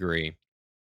totally agree.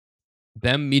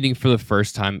 Them meeting for the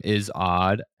first time is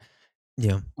odd.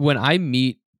 Yeah. When I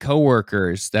meet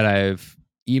coworkers that I've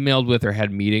emailed with or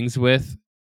had meetings with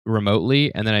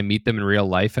remotely, and then I meet them in real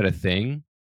life at a thing,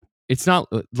 it's not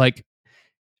like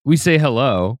we say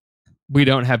hello. We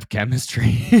don't have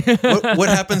chemistry. What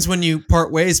happens when you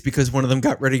part ways because one of them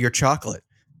got rid of your chocolate?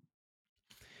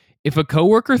 If a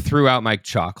coworker threw out my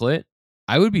chocolate,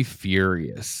 I would be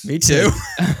furious. Me too.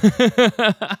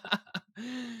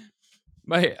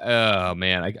 Oh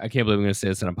man, I can't believe I'm going to say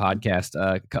this on a podcast.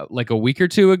 Like a week or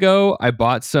two ago, I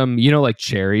bought some, like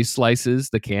cherry slices,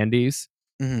 the candies.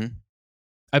 Mm-hmm.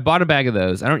 I bought a bag of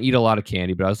those. I don't eat a lot of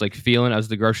candy, but I was like I was at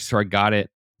the grocery store, I got it,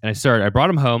 and I brought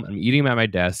them home. I'm eating them at my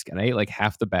desk, and I ate like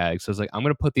half the bag. So I was like, I'm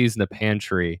going to put these in the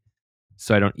pantry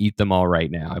so I don't eat them all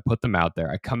right now. I put them out there.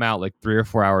 I come out like 3 or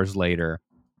 4 hours later,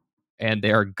 and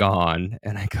they are gone.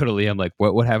 And I go to Leah, I'm like,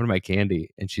 what happened to my candy?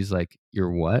 And she's like,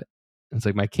 your what? And it's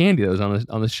like, my candy that was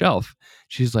on the shelf.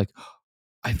 She's like,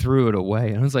 I threw it away.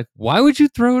 And I was like, why would you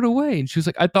throw it away? And she was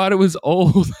like, I thought it was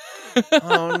old.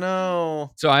 Oh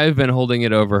no. So I've been holding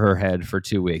it over her head for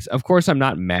 2 weeks. Of course, I'm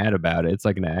not mad about it. It's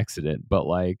like an accident. But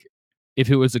like,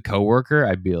 if it was a coworker,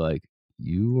 I'd be like,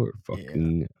 you are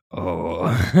fucking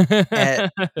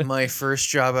At my first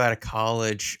job out of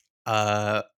college,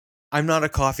 I'm not a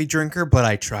coffee drinker, but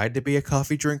I tried to be a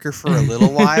coffee drinker for a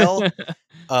little while.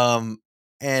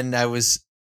 And I was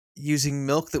using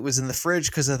milk that was in the fridge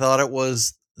because I thought it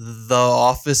was the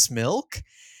office milk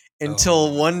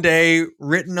until one day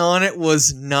written on it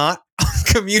was not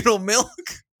communal milk.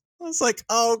 I was like,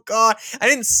 oh God. I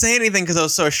didn't say anything because I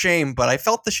was so ashamed, but I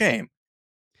felt the shame.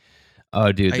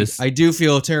 Oh, dude, I do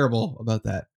feel terrible about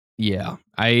that. Yeah,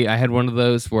 I had one of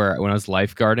those where when I was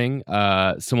lifeguarding,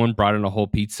 someone brought in a whole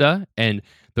pizza, and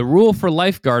the rule for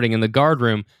lifeguarding in the guard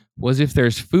room was if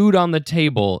there's food on the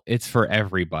table, it's for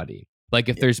everybody. Like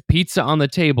if there's pizza on the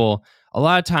table, a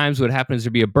lot of times what happens is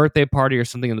there'd be a birthday party or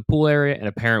something in the pool area, and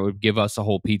a parent would give us a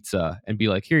whole pizza and be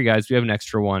like, here, you guys, we have an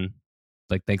extra one.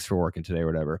 Like, thanks for working today or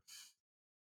whatever.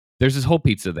 There's this whole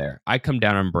pizza there. I come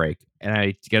down on break, and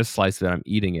I get a slice of it. I'm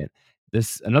eating it.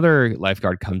 Another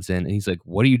lifeguard comes in, and he's like,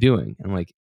 what are you doing? And I'm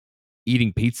like,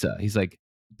 eating pizza. He's like,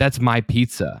 that's my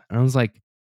pizza. And I was like,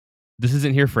 this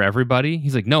isn't here for everybody?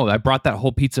 He's like, no, I brought that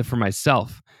whole pizza for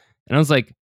myself. And I was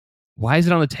like, why is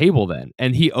it on the table then?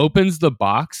 And he opens the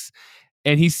box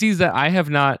and he sees that I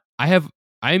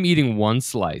am eating one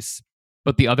slice,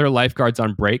 but the other lifeguards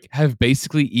on break have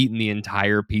basically eaten the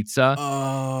entire pizza.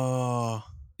 Oh.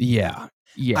 Yeah.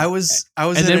 I was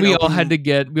and then we all had to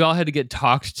get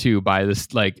talked to by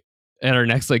this, like, at our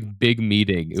next like big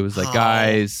meeting. It was like,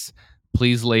 guys,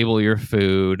 please label your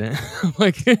food.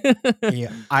 Like,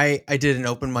 yeah, I did an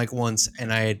open mic once,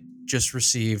 and I had just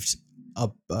received a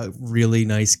really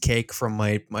nice cake from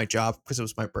my job because it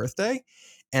was my birthday,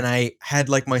 and I had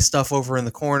like my stuff over in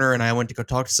the corner, and I went to go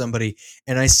talk to somebody,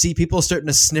 and I see people starting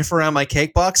to sniff around my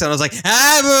cake box, and I was like,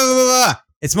 blah, blah, blah.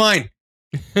 It's mine.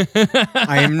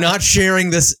 I am not sharing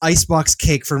this icebox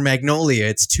cake for Magnolia.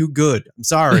 It's too good. I'm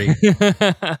sorry.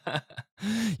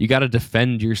 You got to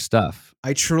defend your stuff.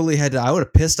 I truly had to. I would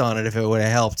have pissed on it if it would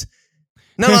have helped.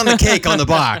 Not on the cake, on the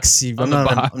box. I'm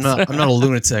not a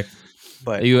lunatic.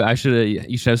 But you should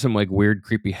have some like weird,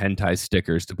 creepy hentai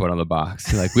stickers to put on the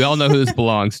box. Like, we all know who this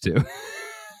belongs to.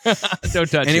 Don't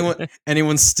touch it.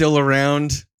 Anyone still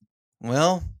around?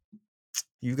 Well,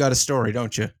 you've got a story,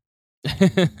 don't you?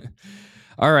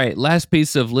 All right, last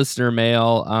piece of listener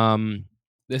mail.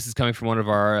 This is coming from one of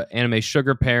our anime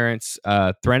sugar parents,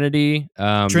 Threnody.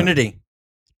 Trinity.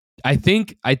 I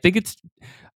think it's.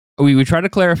 We tried to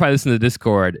clarify this in the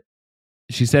Discord.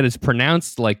 She said it's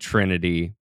pronounced like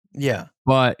Trinity. Yeah,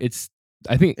 but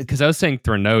I think because I was saying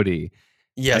Threnody.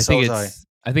 Yeah, I think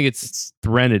it's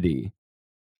Threnody.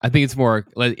 I think it's more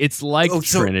like it's like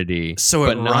Trinity. So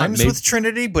it rhymes with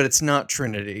Trinity, but it's not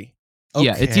Trinity. Okay.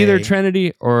 Yeah, it's either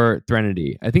Trinity or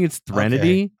Threnody. I think it's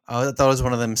Threnody. Okay. Oh, I thought it was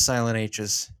one of them silent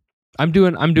H's. I'm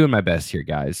doing my best here,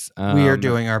 guys. We are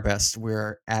doing our best.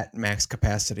 We're at max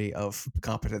capacity of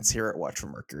competence here at Watch for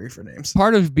Mercury for names.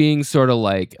 Part of being sort of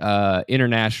like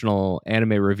international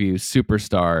anime review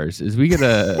superstars is we get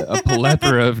a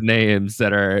plethora of names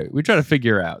that we try to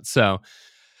figure out. So,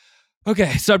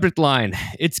 okay, subject line.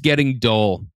 It's getting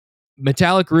dull.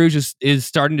 Metallic Rouge is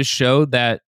starting to show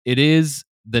that it is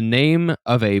the name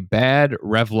of a bad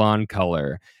Revlon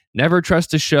color. Never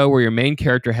trust a show where your main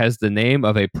character has the name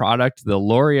of a product the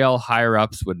L'Oreal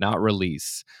higher-ups would not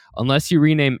release, unless you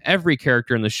rename every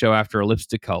character in the show after a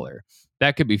lipstick color.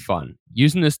 That could be fun.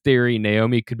 Using this theory,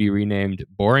 Naomi could be renamed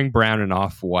Boring Brown and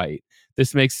Off-White.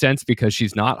 This makes sense because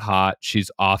she's not hot,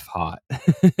 she's off-hot.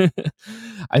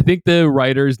 I think the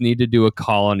writers need to do a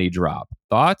colony drop.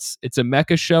 Thoughts? It's a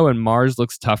mecha show and Mars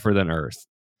looks tougher than Earth.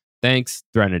 Thanks,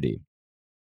 Threnody.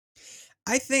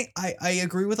 I think I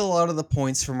agree with a lot of the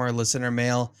points from our listener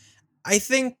mail. I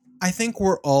think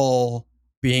we're all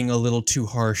being a little too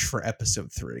harsh for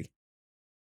episode 3.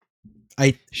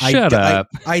 Shut up.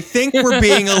 I think we're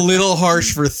being a little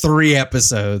harsh for 3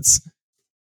 episodes.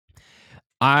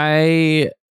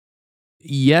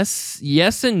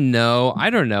 Yes and no. I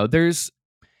don't know.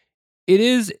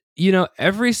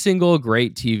 Every single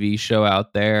great TV show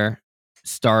out there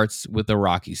starts with a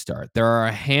rocky start. There are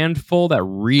a handful that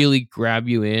really grab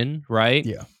you in, right?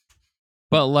 Yeah.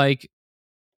 But like,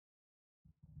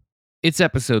 it's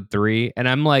episode 3, and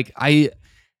I'm like, I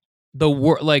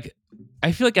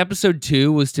feel like episode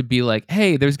 2 was to be like,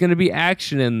 hey, there's going to be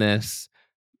action in this,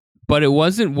 but it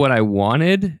wasn't what I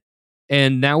wanted.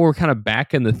 And now we're kind of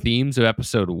back in the themes of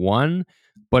episode 1,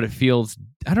 but it feels,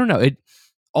 I don't know,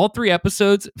 all 3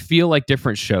 episodes feel like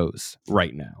different shows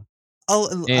right now. A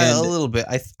little bit.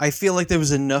 I feel like there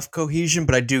was enough cohesion,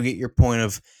 but I do get your point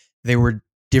of they were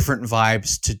different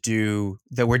vibes to do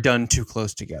that were done too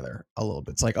close together a little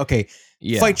bit. It's like, okay,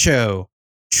 fight show,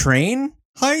 train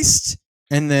heist,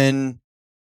 and then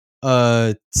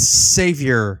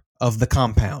savior of the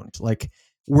compound. Like,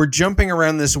 we're jumping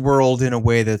around this world in a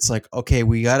way that's like, okay,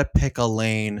 we got to pick a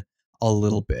lane a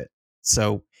little bit.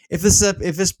 So if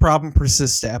this problem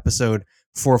persists to episode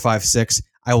 4, 5, 6,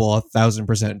 I will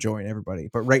 1,000% join everybody.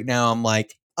 But right now I'm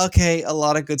like, okay, a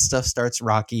lot of good stuff starts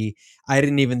rocky. I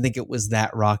didn't even think it was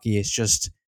that rocky. It's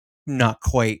just not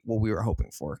quite what we were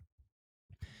hoping for.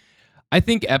 I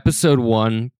think episode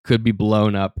 1 could be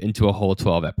blown up into a whole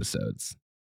 12 episodes.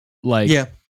 Like, yeah.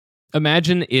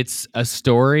 Imagine it's a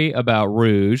story about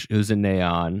Rouge, who's a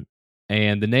Neon,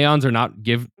 and the Neons are not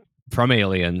from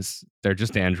aliens. They're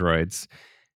just androids.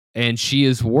 And she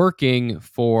is working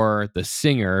for the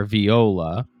singer,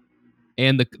 Viola.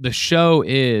 And the show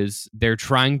is they're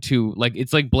trying to, like,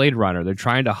 it's like Blade Runner. They're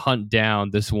trying to hunt down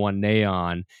this one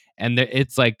Neon. And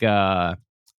it's like a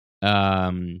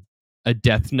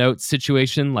Death Note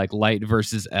situation, like Light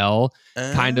versus L,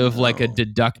 kind of like a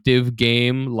deductive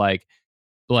game, like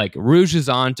Rouge is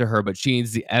on to her, but she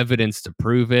needs the evidence to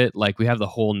prove it. Like, we have the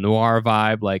whole noir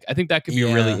vibe. Like, I think that could be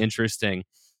really interesting.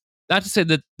 Not to say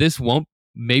that this won't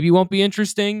be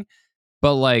interesting,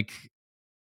 but like,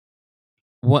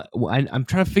 I'm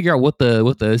trying to figure out what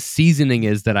the seasoning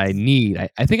is that I need.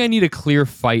 I think I need a clear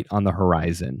fight on the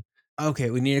horizon.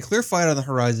 Okay, we need a clear fight on the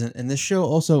horizon, and this show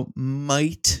also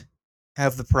might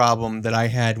have the problem that I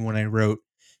had when I wrote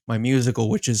my musical,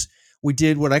 which is we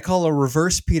did what I call a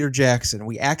reverse Peter Jackson.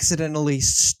 We accidentally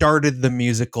started the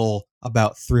musical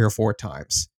about 3 or 4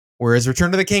 times. Whereas Return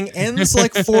to the King ends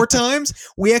like 4 times,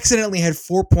 we accidentally had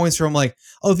 4 points where I'm like,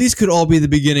 oh, these could all be the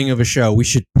beginning of a show. We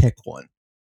should pick one.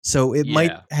 So it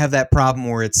might have that problem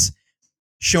where it's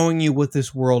showing you what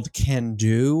this world can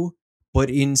do,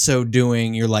 but in so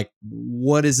doing, you're like,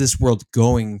 what is this world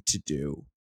going to do?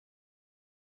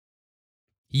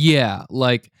 Yeah,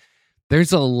 like,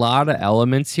 there's a lot of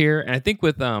elements here. And I think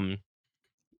with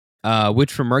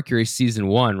Witch from Mercury season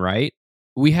 1, right?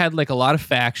 We had like a lot of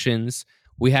factions.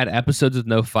 We had episodes with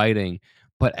no fighting,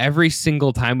 but every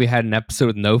single time we had an episode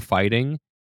with no fighting,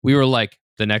 we were like,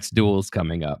 the next duel is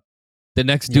coming up. The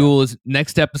next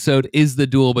next episode is the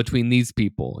duel between these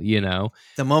people, you know?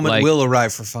 The moment will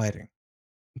arrive for fighting.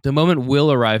 The moment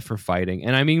will arrive for fighting.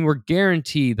 And I mean, we're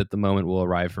guaranteed that the moment will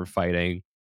arrive for fighting.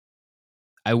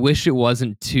 I wish it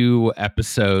wasn't 2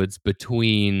 episodes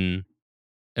between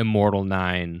Immortal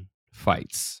 9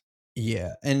 fights.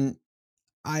 Yeah, and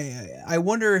I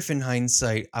wonder if in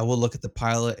hindsight I will look at the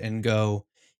pilot and go,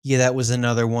 yeah, that was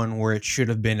another one where it should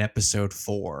have been episode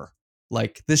 4.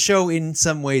 Like, the show in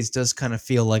some ways does kind of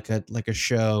feel like a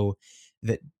show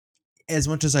that, as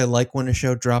much as I like when a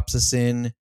show drops us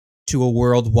in to a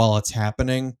world while it's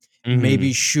happening,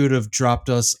 maybe should have dropped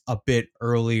us a bit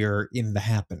earlier in the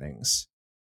happenings.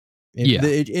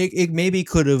 It maybe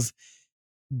could have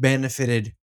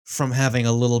benefited from having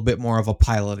a little bit more of a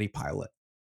piloty pilot.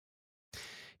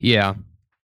 Yeah.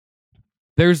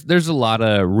 There's a lot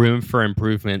of room for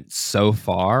improvement so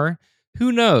far.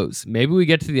 Who knows? Maybe we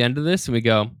get to the end of this and we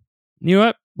go, you know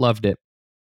what? Loved it.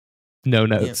 No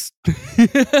notes.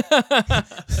 Yeah.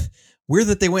 Weird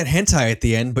that they went hentai at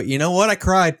the end, but you know what? I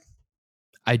cried.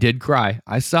 I did cry.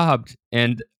 I sobbed.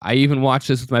 And I even watched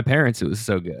this with my parents. It was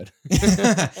so good.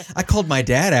 I called my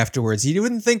dad afterwards. You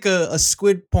wouldn't think a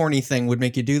squid porny thing would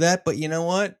make you do that, but you know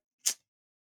what?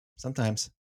 Sometimes.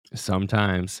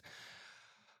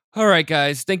 All right,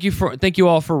 guys. Thank you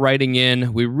all for writing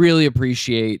in. We really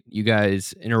appreciate you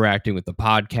guys interacting with the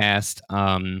podcast.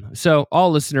 So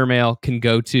all listener mail can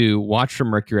go to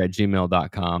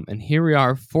watchfrommercury@gmail.com. And here we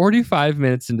are, 45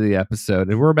 minutes into the episode,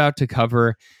 and we're about to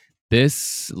cover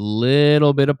this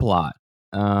little bit of plot.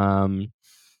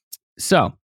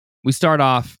 So we start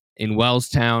off in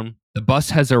Wellstown. The bus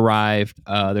has arrived.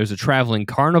 There's a traveling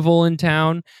carnival in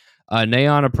town.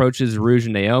 Neon approaches Rouge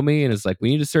and Naomi and is like, "We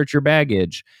need to search your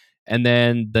baggage." And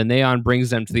then the Neon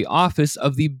brings them to the office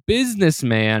of the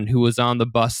businessman who was on the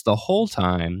bus the whole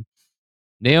time.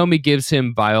 Naomi gives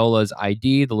him Viola's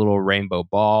ID, the little rainbow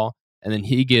ball, and then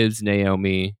he gives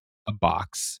Naomi a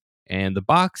box. And the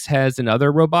box has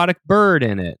another robotic bird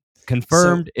in it. So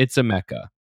Confirmed it's a mecha.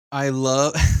 I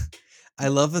love I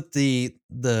love that the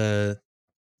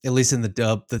at least in the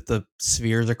dub that the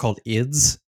spheres are called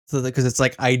ids. So because it's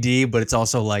like ID, but it's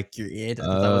also like your id. I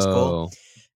thought that was cool. Oh,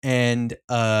 And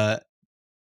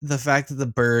the fact that the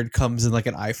bird comes in like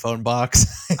an iPhone box.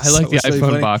 I like the was really iPhone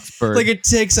funny. box bird. Like it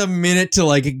takes a minute to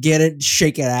like get it,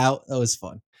 shake it out. That was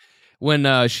fun. When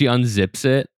she unzips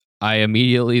it, I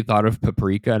immediately thought of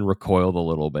Paprika and recoiled a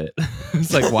little bit.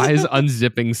 It's like, why is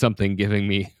unzipping something giving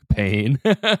me pain?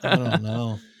 I don't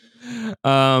know.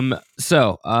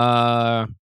 So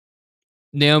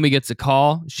Naomi gets a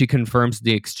call. She confirms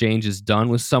the exchange is done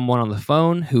with someone on the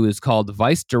phone who is called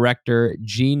Vice Director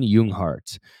Gene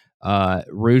Junghart.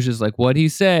 Rouge is like, "What'd he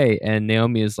say?" And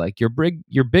Naomi is like, your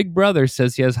big brother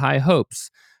says he has high hopes."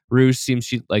 Rouge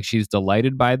seems like she's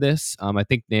delighted by this. I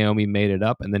think Naomi made it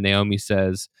up, and then Naomi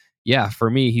says, "Yeah, for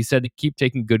me, he said to keep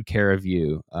taking good care of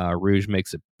you." Rouge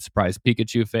makes a surprised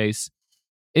Pikachu face.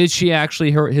 Is he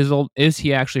actually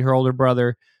her older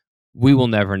brother? We will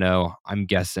never know. I'm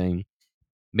guessing.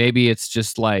 Maybe it's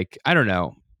just like, I don't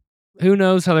know. Who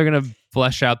knows how they're gonna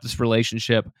flesh out this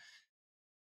relationship?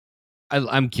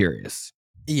 I'm curious.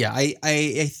 Yeah,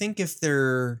 I think if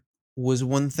there was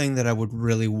one thing that I would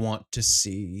really want to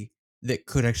see that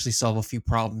could actually solve a few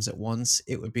problems at once,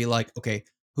 it would be like, okay,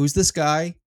 who's this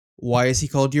guy? Why is he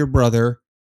called your brother?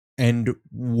 And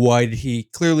why did he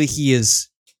is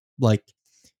like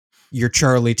your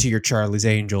Charlie to your Charlie's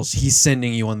Angels. He's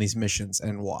sending you on these missions,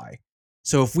 and why?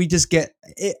 So if we just get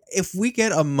if we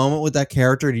get a moment with that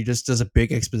character and he just does a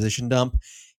big exposition dump,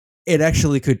 it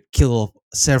actually could kill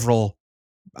several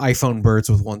iPhone birds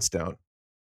with one stone.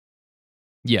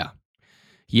 Yeah.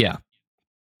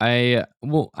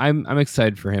 I'm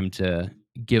excited for him to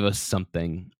give us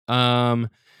something. The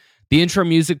intro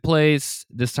music plays.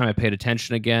 This time I paid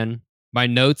attention again. My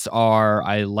notes are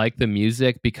I like the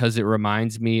music because it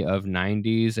reminds me of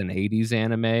 90s and 80s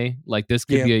anime. Like this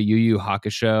could Yeah. be a Yu Yu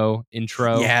Hakusho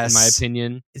intro, in my Yes.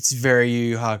 opinion. It's very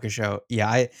Yu Yu Hakusho.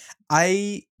 Yeah,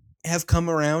 I have come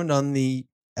around on the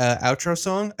outro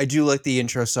song. I do like the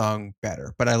intro song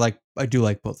better, but I do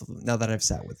like both of them now that I've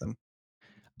sat with them.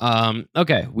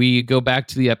 Okay, we go back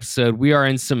to the episode. We are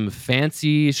in some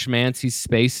fancy schmancy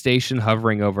space station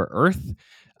hovering over Earth.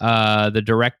 The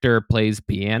director plays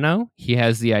piano. He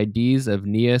has the IDs of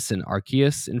Neas and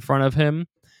Arceus in front of him.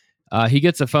 He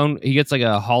gets like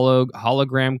a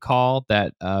hologram call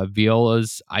that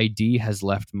Viola's ID has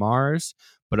left Mars,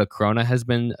 but Acrona has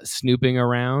been snooping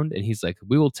around, and he's like,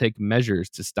 "We will take measures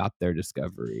to stop their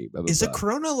discovery." Blah, blah, Is blah.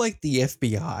 Acrona like the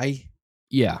FBI?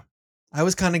 Yeah. I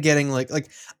was kind of getting like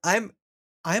I'm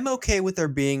okay with there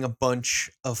being a bunch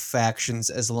of factions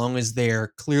as long as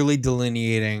they're clearly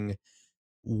delineating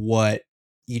what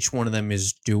each one of them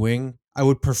is doing. I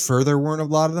would prefer there weren't a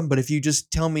lot of them, but if you just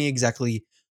tell me exactly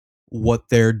what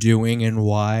they're doing and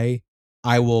why,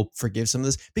 I will forgive some of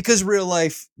this. Because real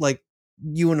life, like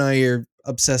you and I are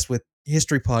obsessed with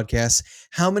history podcasts.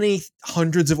 How many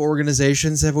hundreds of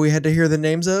organizations have we had to hear the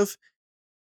names of?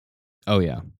 Oh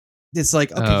yeah. It's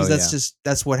like, okay, Oh because yeah.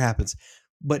 that's what happens.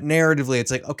 But narratively,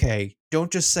 it's like, okay,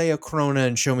 don't just say a Corona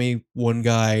and show me one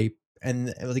guy.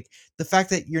 And like the fact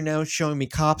that you're now showing me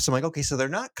cops, I'm like, okay, so they're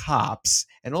not cops.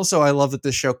 And also, I love that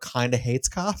this show kind of hates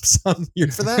cops. I'm here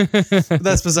for that. But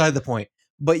that's beside the point.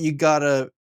 But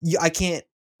I can't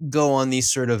go on these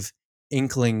sort of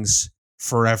inklings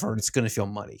forever. It's going to feel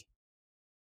muddy.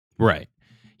 Right.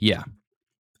 Yeah.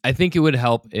 I think it would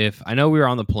help if I know we were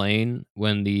on the plane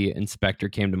when the inspector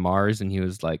came to Mars and he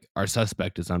was like, "Our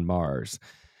suspect is on Mars."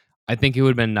 I think it would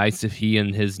have been nice if he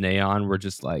and his Neon were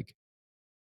just like,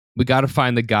 "We got to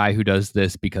find the guy who does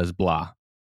this because blah."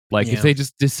 Like if Yeah. they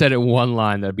just said it one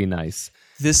line, that'd be nice.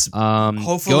 This Go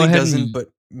hopefully ahead doesn't, and but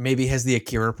maybe has the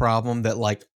Akira problem that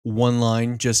like one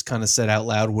line just kind of said out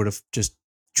loud would have just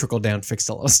trickled down, fixed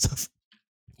a lot of stuff.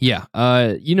 yeah,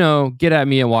 get at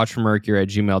me at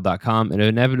watchformercury@gmail.com and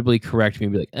inevitably correct me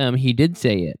and be like, he did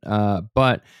say it.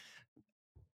 But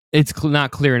it's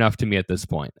not clear enough to me at this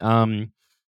point.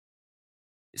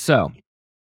 So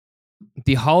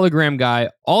the hologram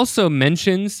guy also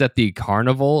mentions that the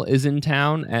carnival is in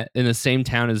town in the same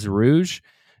town as Rouge.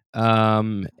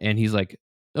 And he's like,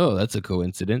 Oh, that's a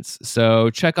coincidence. So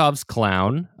Chekhov's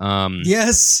clown.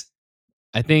 Yes.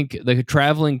 I think the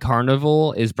traveling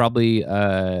carnival is probably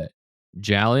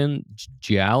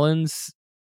Jalen's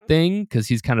thing because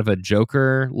he's kind of a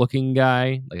Joker looking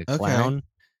guy, like a Okay. clown.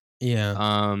 Yeah.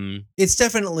 Um, It's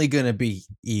definitely going to be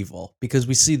evil because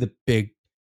we see the big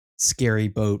scary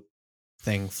boat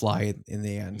thing fly in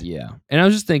the end. yeah. And I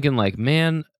was just thinking, like,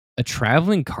 man, a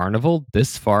traveling carnival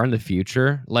this far in the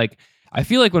future, like. I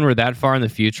feel like when we're that far in the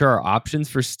future, our options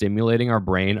for stimulating our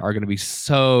brain are going to be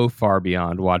so far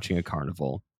beyond watching a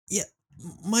carnival. Yeah.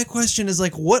 My question is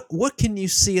like what can you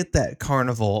see at that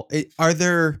carnival? Are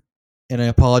there, and I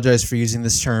apologize for using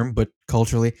this term, but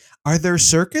culturally, are there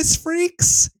circus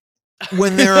freaks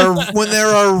when there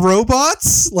are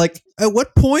robots? Like at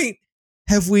what point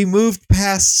have we moved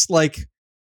past like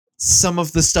some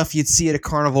of the stuff you'd see at a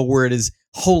carnival where it is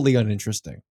wholly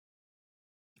uninteresting?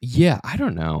 Yeah, I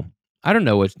don't know. I don't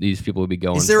know what these people would be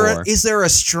going for. Is there a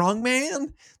strong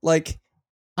man? Like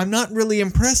I'm not really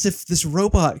impressed if this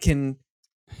robot can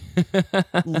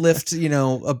lift,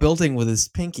 a building with his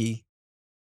pinky.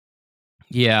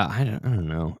 Yeah, I don't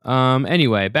know.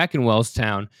 Anyway, back in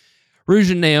Wellstown,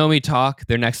 Rouge and Naomi talk.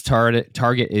 Their next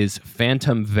target is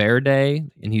Phantom Verde,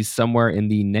 and he's somewhere in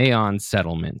the Neon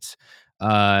settlement.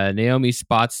 Naomi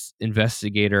spots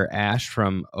investigator Ash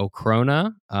from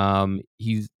Okrona.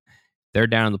 They're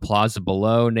down in the plaza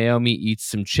below. Naomi eats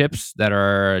some chips that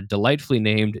are delightfully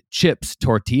named Chips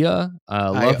Tortilla. I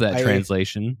Love that I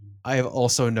translation. I have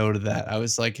also noted that. I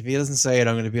was like, if he doesn't say it,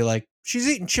 I'm going to be like, she's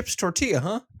eating chips tortilla,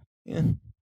 huh? Yeah.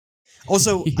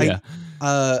 Also, Yeah.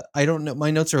 I don't know. My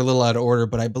notes are a little out of order,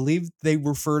 but I believe they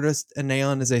refer to a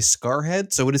neon as a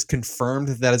scarhead, so it is confirmed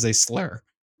that that is a slur.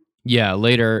 Yeah,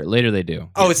 later they do.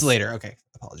 Oh, it's Yes. later. Okay,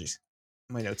 apologies.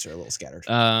 My notes are a little scattered.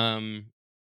 Um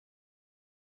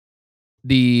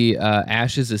the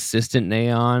Ash's assistant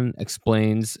Neon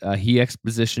explains he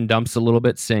exposition dumps a little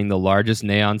bit, saying the largest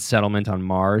Neon settlement on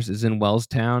Mars is in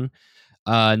Wellstown.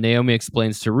 Naomi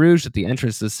explains to Rouge that the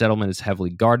entrance to the settlement is heavily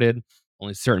guarded.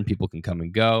 Only certain people can come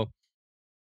and go.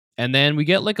 And then we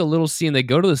get like a little scene. They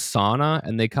go to the sauna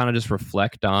and they kind of just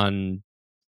reflect on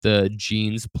the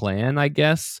Gene's plan, I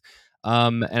guess.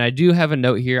 And I do have a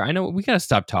note here. I know we gotta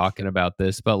stop talking about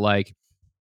this, but like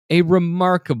a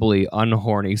remarkably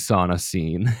unhorny sauna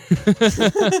scene.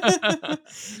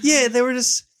 Yeah,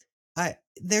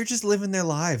 they're just living their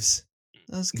lives.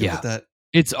 I was good with Yeah. that.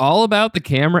 It's all about the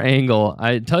camera angle.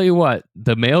 I tell you what,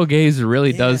 the male gaze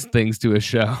really Yeah, does things to a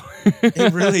show.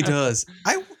 it really does.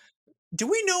 I Do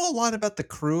we know a lot about the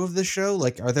crew of the show?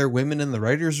 Like, are there women in the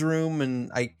writers' room?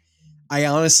 And I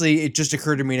honestly, it just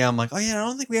occurred to me now. I'm like, oh yeah, I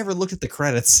don't think we ever looked at the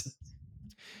credits.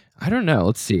 I don't know.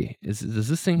 Let's see. Does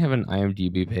this thing have an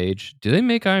IMDb page? Do they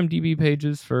make IMDb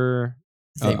pages for?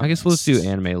 They I guess we'll just do must.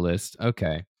 anime list.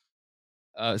 Okay.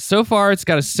 So far, it's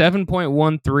got a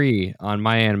 7.13 on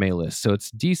my anime list, so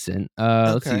it's decent.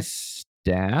 Let's see. Okay,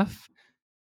 Staff.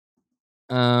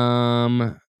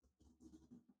 Um,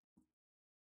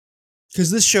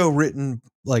 because this show written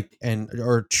like and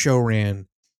or show ran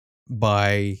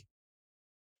by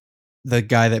the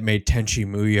guy that made Tenchi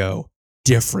Muyo.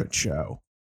 Different show.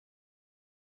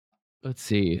 let's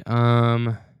see.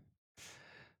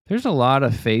 There's a lot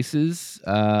of faces.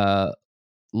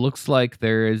 Looks like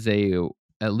there is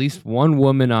at least one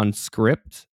woman on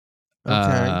script. Okay.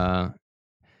 A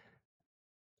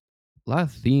lot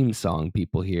of theme song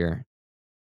people here.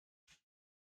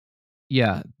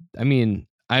 Yeah, I mean,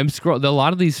 I'm scroll. A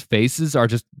lot of these faces are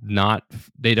just not.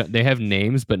 They don't. They have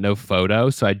names but no photo,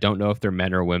 so I don't know if they're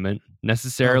men or women Okay.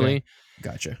 necessarily.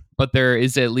 Gotcha. But there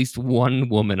is at least one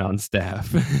woman on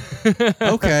staff.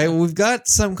 Okay, well, we've got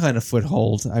some kind of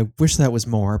foothold. I wish that was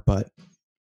more, but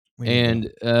we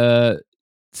need more. And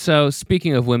so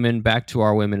speaking of women, back to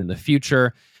our women in the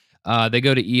future. They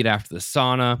go to eat after the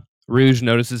sauna. Rouge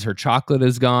notices her chocolate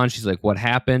is gone. She's like, "What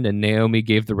happened?" And Naomi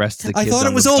gave the rest of the I kids thought it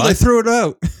on the was old. I bus. threw it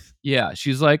out. Yeah,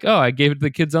 she's like, "Oh, I gave it to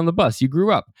the kids on the bus. You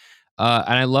grew up."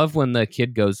 And I love when the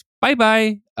kid goes bye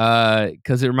bye,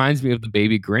 because it reminds me of the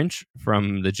baby Grinch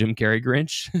from the Jim Carrey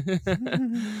Grinch.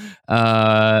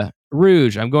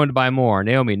 Rouge, I'm going to buy more.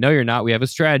 Naomi, no, you're not. We have a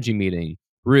strategy meeting.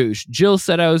 Rouge, Jill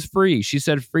said I was free. She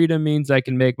said freedom means I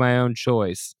can make my own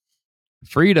choice.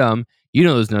 Freedom, you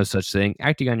know, there's no such thing.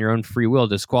 Acting on your own free will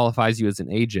disqualifies you as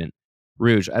an agent.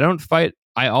 Rouge, I don't fight.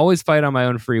 I always fight on my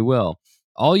own free will.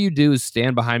 All you do is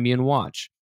stand behind me and watch.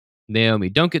 Naomi,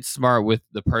 don't get smart with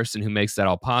the person who makes that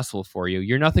all possible for you.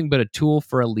 You're nothing but a tool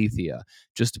for Alethea.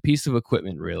 Just a piece of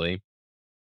equipment, really.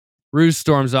 Rouge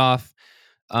storms off.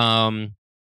 Um,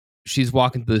 she's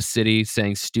walking through the city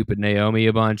saying stupid Naomi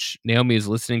a bunch. Naomi is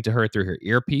listening to her through her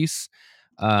earpiece.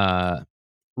 Uh,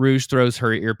 Rouge throws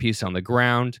her earpiece on the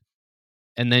ground,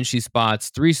 and then she spots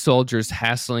 3 soldiers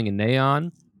hassling a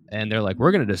Neon, and they're like,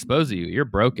 "We're going to dispose of you. You're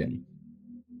broken."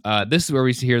 This is where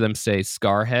we hear them say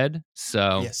Scarhead,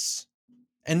 so Yes.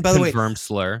 And by the way, confirmed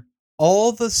slur.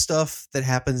 all the stuff that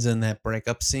happens in that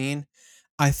breakup scene,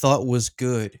 I thought was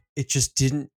good. It just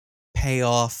didn't pay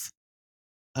off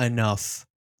enough.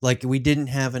 Like, we didn't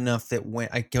have enough that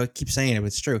went. I keep saying it, but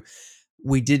it's true.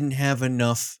 We didn't have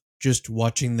enough just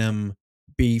watching them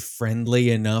be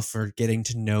friendly enough or getting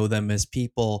to know them as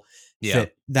people Yeah.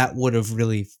 that would have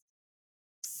really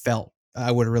felt.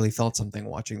 I would have really felt something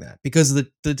watching that, because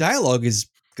the dialogue is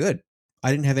good. I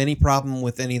didn't have any problem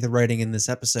with any of the writing in this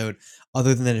episode,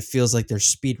 other than that it feels like they're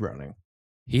speed running.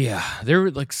 Yeah, they're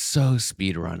like so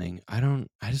speed running. I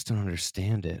just don't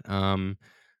understand it.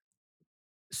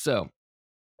 So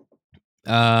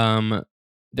um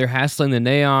they're hassling the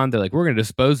Neon. They're like, "We're going to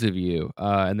dispose of you."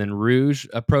 And then Rouge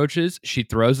approaches. She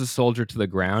throws a soldier to the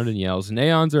ground and yells,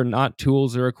 "Neons are not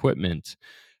tools or equipment."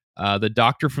 The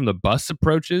doctor from the bus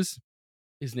approaches.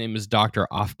 His name is Dr.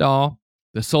 Afdal.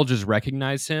 The soldiers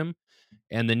recognize him,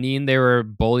 and the Neen they were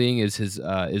bullying is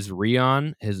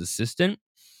Rion, his assistant.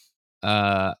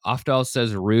 Afdal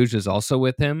says Rouge is also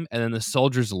with him, and then the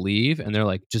soldiers leave, and they're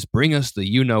like, "Just bring us the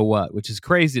you know what," which is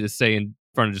crazy to say in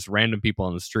front of just random people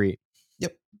on the street.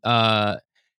 Yep.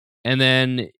 And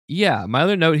then my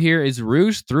other note here is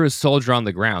Rouge threw a soldier on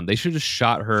the ground. They should have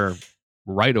shot her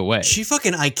right away. She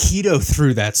fucking Aikido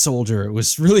through that soldier. It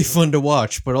was really fun to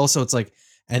watch, but also it's like,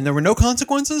 and there were no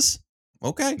consequences?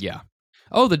 Okay. Yeah.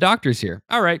 Oh, the doctor's here.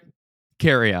 All right.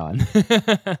 Carry on.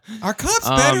 Are cops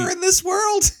better in this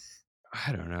world?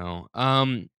 I don't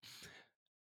know.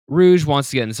 Rouge wants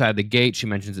to get inside the gate. She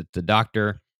mentions it to the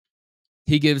doctor.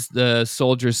 He gives the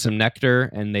soldiers some nectar,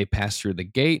 and they pass through the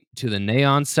gate to the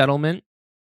Neon settlement.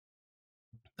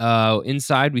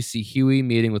 Inside, we see Huey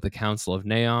meeting with the Council of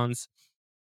Neons.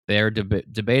 They're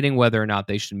debating whether or not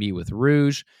they should meet with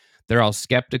Rouge. They're all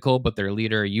skeptical, but their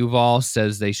leader Yuval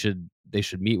says they should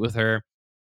meet with her.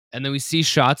 And then we see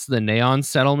shots of the Neon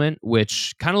settlement,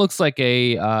 which kind of looks like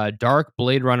a dark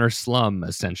Blade Runner slum,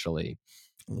 essentially.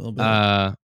 A little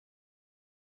bit.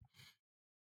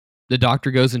 The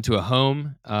doctor goes into a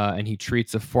home, and he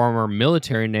treats a former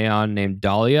military Neon named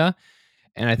Dahlia.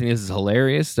 And I think this is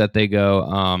hilarious that they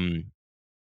go,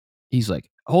 he's like,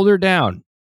 "Hold her down.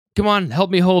 Come on, help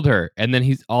me hold her." And then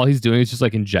he's doing is just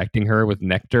like injecting her with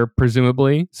nectar,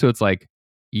 presumably. So it's like,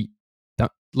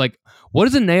 like, what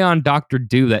does a Neon doctor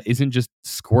do that isn't just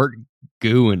squirt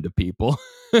goo into people?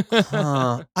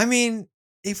 I mean,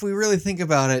 if we really think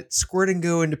about it, squirting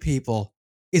goo into people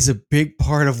is a big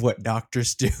part of what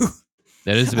doctors do.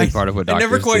 That is a big part of what doctors do. I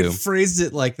never quite phrased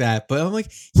it like that, but I'm like,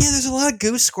 yeah, there's a lot of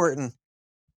goo squirting.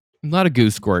 A lot of goo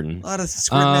squirting. A lot of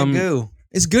squirting that goo.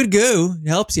 It's good goo. It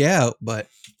helps you out, but...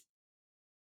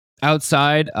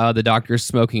 Outside, the doctor's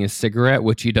smoking a cigarette,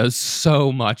 which he does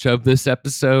so much of this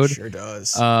episode. Sure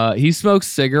does. He smokes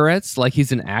cigarettes like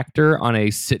he's an actor on a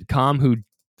sitcom who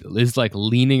is like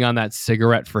leaning on that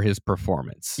cigarette for his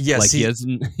performance. Yes, like he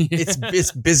hasn't.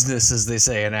 it's business, as they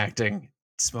say in acting.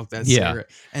 Smoke that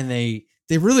cigarette, and they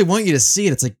really want you to see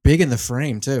it. It's like big in the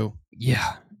frame too.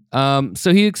 Yeah.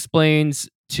 So he explains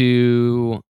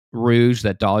to Rouge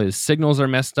that Dahlia's signals are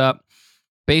messed up.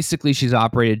 Basically, she's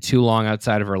operated too long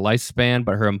outside of her lifespan,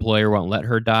 but her employer won't let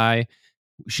her die.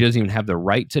 She doesn't even have the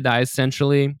right to die,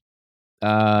 essentially.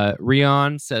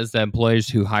 Rion says that employers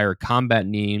who hire combat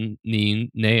neons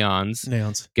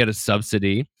get a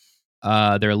subsidy.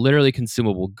 They're literally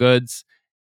consumable goods.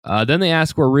 Then they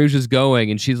ask where Rouge is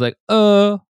going, and she's like,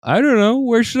 I don't know.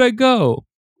 Where should I go?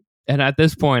 And at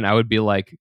this point, I would be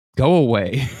like, go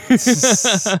away.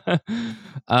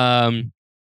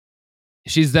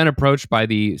 She's then approached by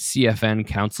the CFN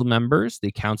council members,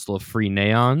 the Council of Free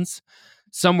Neons.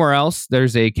 Somewhere else,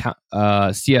 there's a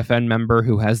CFN member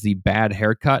who has the bad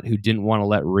haircut who didn't want to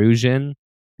let Rouge in.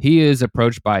 He is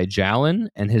approached by Jalen,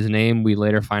 and his name we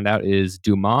later find out is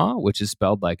Dumas, which is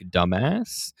spelled like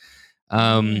dumbass.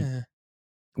 Back in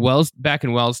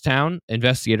Wellstown,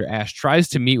 investigator Ash tries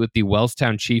to meet with the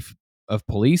Wellstown chief of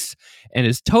police and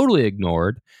is totally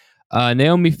ignored.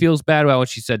 Naomi feels bad about what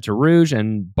she said to Rouge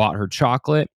and bought her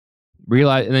chocolate.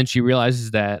 And then she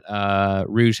realizes that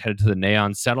Rouge headed to the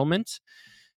Neon settlement.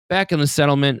 Back in the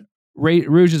settlement,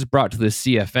 Rouge is brought to the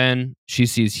CFN. She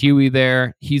sees Huey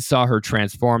there. He saw her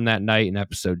transform that night in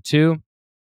episode 2.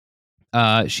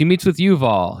 She meets with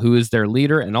Yuval, who is their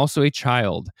leader and also a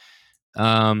child.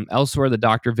 Elsewhere, the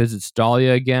doctor visits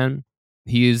Dahlia again.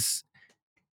 He is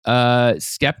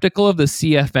skeptical of the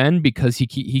CFN because he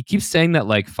keeps saying that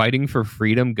like fighting for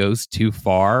freedom goes too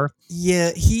far.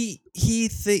 Yeah,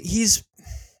 he's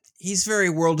he's very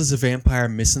world as a vampire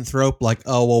misanthrope. Like,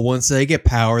 oh well, once they get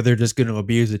power, they're just going to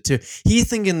abuse it too. He's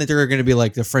thinking that they're going to be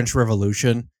like the French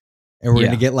Revolution, and we're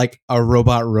going to get like a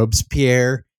robot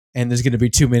Robespierre, and there's going to be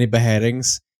too many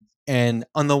beheadings. And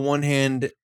on the one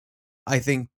hand, I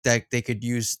think that they could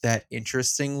use that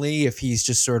interestingly if he's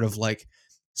just sort of like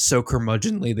so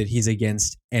curmudgeonly that he's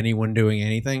against anyone doing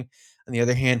anything. On the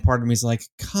other hand, part of me is like,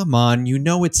 come on, you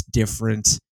know it's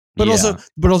different. But Yeah.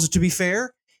 also to be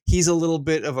fair, he's a little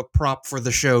bit of a prop for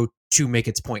the show to make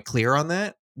its point clear on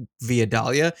that via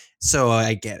Dahlia. So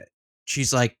I get it.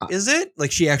 She's like, is it?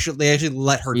 Like they actually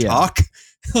let her talk,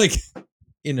 like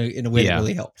in a way that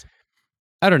really helped.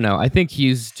 I don't know. I think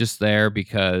he's just there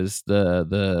because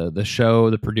the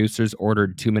show, the producers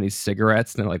ordered too many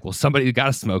cigarettes, and they're like, "Well, somebody got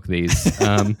to smoke these."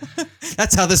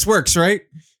 That's how this works, right?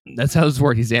 That's how this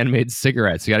works. He's animated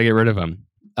cigarettes. You got to get rid of them.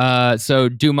 So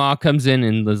Dumas comes in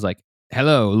and is like,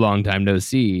 "Hello, long time no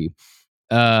see."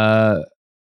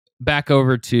 Back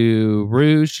over to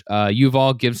Rouge.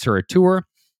 Yuval gives her a tour.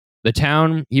 The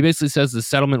town. He basically says the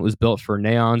settlement was built for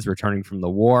Neons returning from the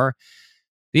war.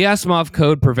 The Asimov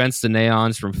Code prevents the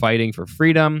Neons from fighting for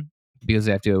freedom because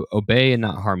they have to obey and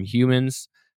not harm humans.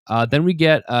 Then we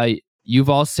get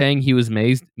Yuval saying he was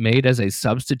made as a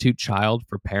substitute child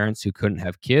for parents who couldn't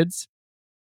have kids.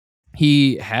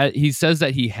 He says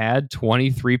that he had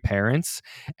 23 parents,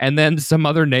 and then some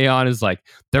other Neon is like,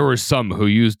 there were some who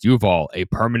used Yuval, a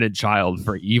permanent child,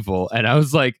 for evil. And I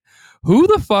was like, who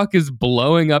the fuck is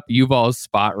blowing up Yuval's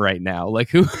spot right now? Like,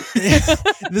 who?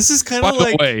 This is kind of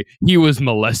like. By the way, he was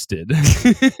molested.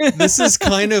 This is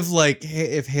kind of like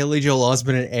if Haley Joel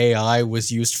Osment and AI was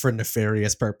used for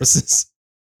nefarious purposes.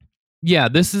 Yeah,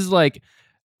 this is like,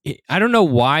 I don't know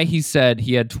why he said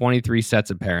he had 23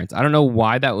 sets of parents. I don't know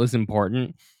why that was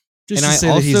important. Just to say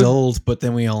that he's old, but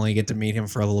then we only get to meet him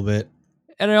for a little bit.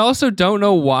 And I also don't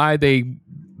know why they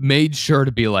made sure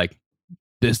to be like,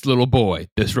 this little boy,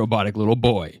 this robotic little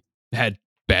boy, had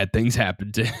bad things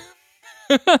happen to him.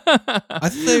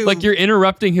 Like you're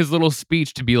interrupting his little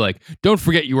speech to be like, don't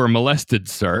forget you were molested,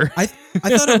 sir. I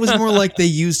thought it was more like they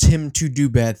used him to do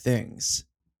bad things.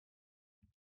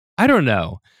 I don't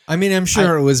know. I mean, I'm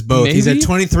sure it was both. Maybe? He's had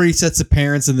 23 sets of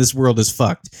parents and this world is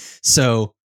fucked.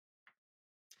 So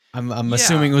I'm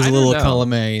assuming it was a little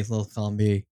column A, a little column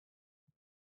B.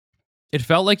 It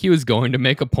felt like he was going to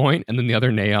make a point, and then the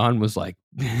other Neon was like,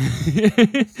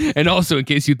 and also in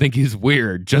case you think he's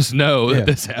weird, just know that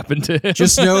this happened to him.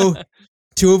 Just know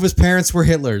 2 of his parents were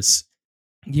Hitlers.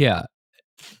 Yeah.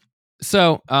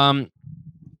 So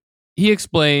he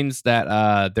explains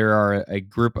that there are a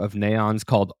group of Neons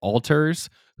called Alters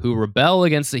who rebel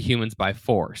against the humans by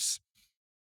force.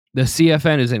 The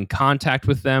CFN is in contact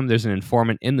with them. There's an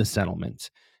informant in the settlement.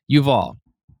 Yuval.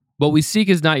 What we seek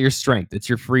is not your strength, it's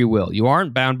your free will. You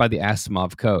aren't bound by the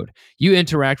Asimov Code. You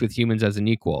interact with humans as an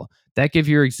equal. That gives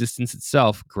your existence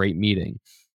itself great meaning.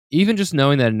 Even just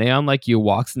knowing that a Neon like you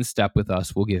walks in step with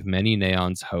us will give many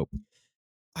Neons hope.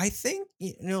 I think,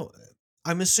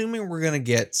 I'm assuming we're going to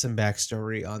get some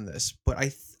backstory on this, but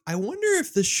I wonder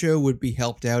if this show would be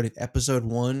helped out if episode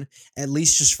 1, at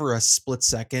least just for a split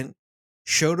second,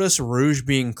 showed us Rouge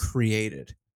being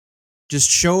created. Just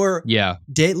show her,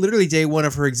 literally day 1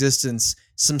 of her existence,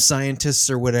 some scientists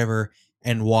or whatever,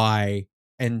 and why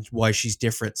she's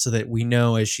different, so that we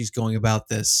know as she's going about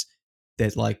this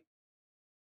that like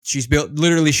she's built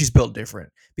different,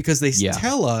 because they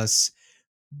tell us,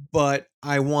 but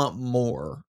I want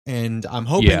more, and I'm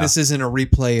hoping this isn't a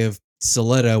replay of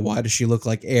Soletta. Why does she look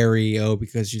like Aerie? Oh,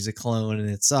 because she's a clone and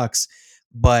it sucks.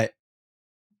 But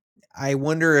I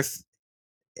wonder if.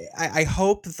 I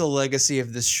hope that the legacy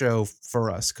of this show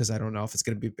for us, because I don't know if it's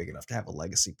going to be big enough to have a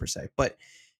legacy per se, but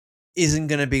isn't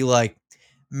going to be like,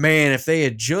 man, if they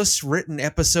had just written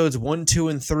episodes 1, 2,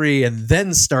 and 3 and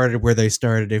then started where they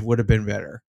started, it would have been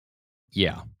better.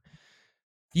 Yeah.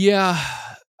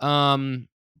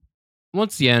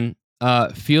 Once again,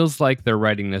 feels like they're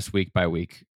writing this week by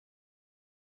week.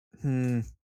 Anyway,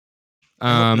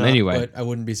 but I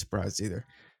wouldn't be surprised either.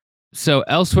 So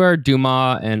elsewhere,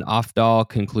 Dumas and Afdal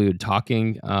conclude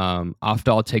talking.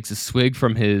 Afdal takes a swig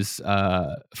from his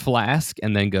flask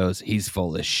and then goes, he's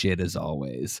full of shit as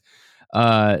always.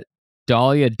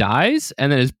 Dahlia dies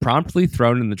and then is promptly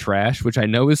thrown in the trash, which I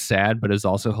know is sad, but is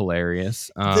also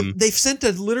hilarious. They've sent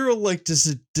a literal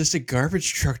just a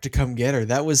garbage truck to come get her.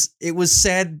 It was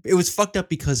sad. It was fucked up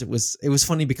because it was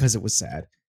funny because it was sad.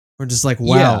 We're just like,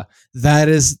 wow,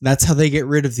 that's how they get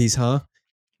rid of these, huh?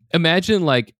 Imagine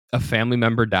like a family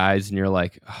member dies and you're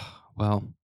like, oh,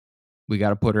 well, we got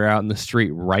to put her out in the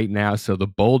street right now so the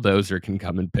bulldozer can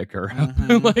come and pick her up.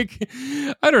 Like,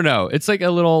 I don't know. It's like a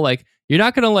little like, You're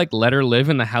not gonna like let her live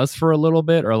in the house for a little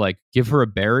bit or like give her a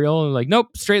burial. Like,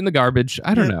 nope, straight in the garbage.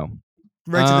 I don't know.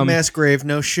 Right to the mass grave.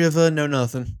 No Shiva, no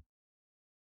nothing.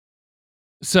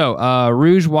 So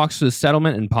Rouge walks to the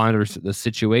settlement and ponders the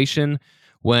situation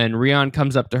when Rion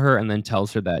comes up to her and then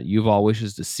tells her that Yuval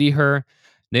wishes to see her.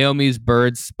 Naomi's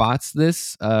bird spots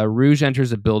this. Rouge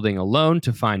enters a building alone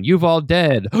to find Yuval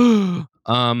dead.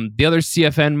 The other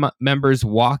CFN members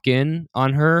walk in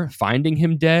on her, finding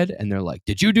him dead, and they're like,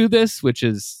 "Did you do this?" Which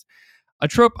is a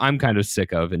trope I'm kind of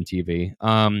sick of in TV.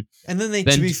 And then they,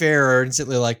 to be fair, are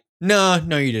instantly like, no,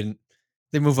 you didn't.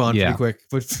 They move on pretty quick.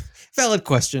 But valid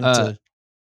question.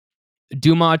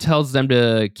 Dumas tells them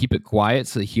to keep it quiet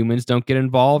so the humans don't get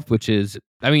involved, which is,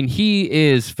 I mean, he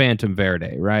is Phantom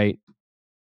Verde, right?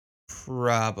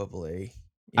 Probably.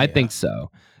 Yeah. I think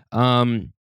so.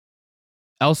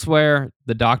 Elsewhere,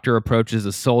 the doctor approaches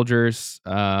the soldiers,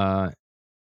 and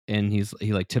he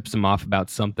like tips them off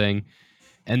about something.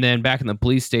 And then back in the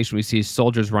police station, we see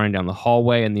soldiers running down the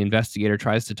hallway, and the investigator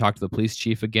tries to talk to the police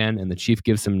chief again, and the chief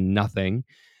gives him nothing.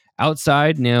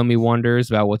 Outside, Naomi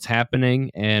wonders about what's happening,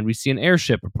 and we see an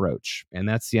airship approach, and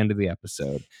that's the end of the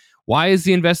episode. Why is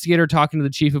the investigator talking to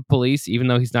the chief of police, even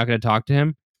though he's not going to talk to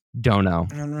him? Don't know.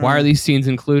 Why are these scenes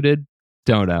included?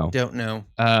 Don't know. Don't know.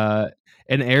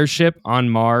 An airship on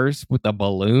Mars with a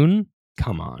balloon?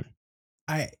 Come on.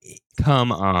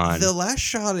 Come on. The last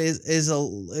shot is a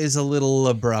little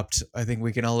abrupt. I think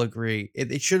we can all agree.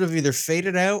 It should have either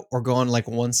faded out or gone like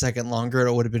 1 second longer.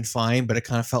 It would have been fine, but it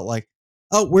kind of felt like,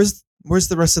 oh, where's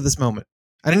the rest of this moment?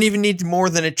 I didn't even need more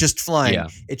than it just flying. Yeah.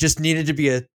 It just needed to be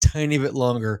a tiny bit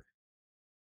longer.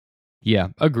 Yeah,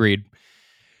 agreed.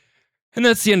 And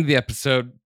that's the end of the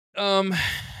episode.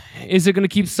 Is it going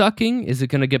to keep sucking? Is it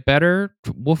going to get better?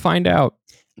 We'll find out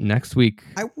next week.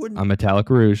 On Metallic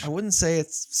Rouge. I wouldn't say it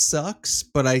sucks,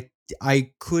 but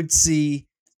I could see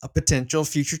a potential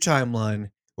future timeline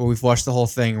where we've watched the whole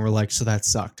thing and we're like, so that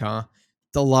sucked, huh?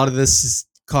 A lot of this is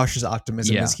cautious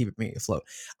optimism is keeping me afloat.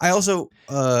 I also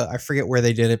I forget where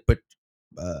they did it, but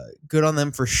good on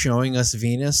them for showing us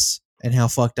Venus and how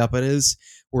fucked up it is.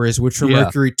 Whereas Witch from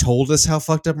Mercury told us how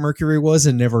fucked up Mercury was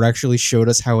and never actually showed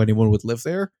us how anyone would live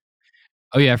there.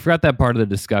 Oh yeah, I forgot that part of the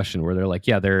discussion where they're like,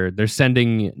 yeah, they're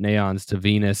sending Neons to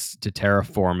Venus to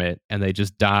terraform it, and they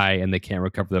just die and they can't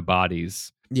recover their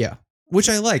bodies. Yeah, which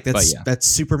I like. That's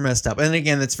super messed up. And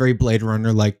again, that's very Blade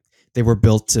Runner. Like they were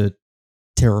built to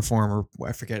terraform, or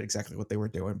I forget exactly what they were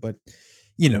doing, but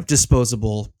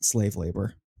disposable slave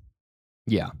labor.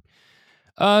 Yeah.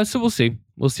 So we'll see.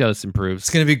 We'll see how this improves. It's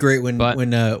gonna be great when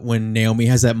Naomi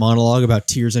has that monologue about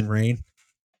tears and rain.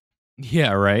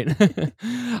 Yeah, right.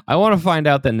 I want to find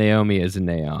out that Naomi is a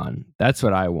Neon. That's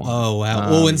what I want. Oh wow!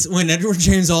 Well, when Edward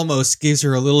James Olmos gives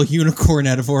her a little unicorn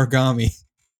out of origami,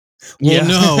 we'll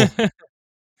know.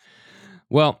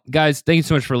 Well, guys, thank you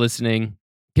so much for listening.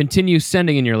 Continue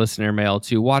sending in your listener mail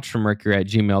to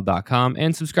watchfrommercury@gmail.com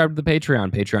and subscribe to the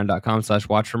Patreon,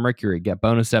 patreon.com/watchfrommercury. Get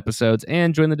bonus episodes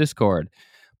and join the Discord.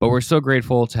 But we're so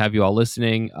grateful to have you all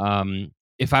listening.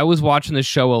 If I was watching this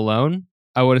show alone,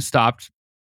 I would have stopped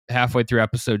halfway through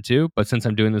episode 2. But since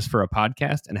I'm doing this for a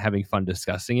podcast and having fun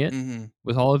discussing it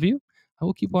with all of you, I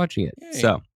will keep watching it. Yay.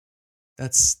 So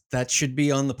that should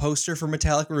be on the poster for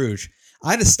Metallic Rouge.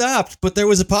 I'd have stopped, but there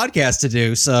was a podcast to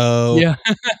do, so yeah.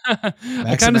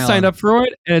 I kind of signed up for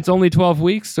it, and it's only 12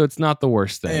 weeks, so it's not the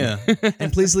worst thing. Yeah.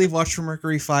 And please leave Watch for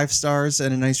Mercury 5 stars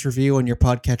and a nice review on your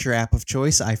podcatcher app of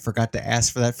choice. I forgot to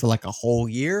ask for that for like a whole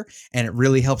year, and it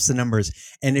really helps the numbers.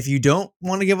 And if you don't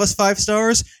want to give us 5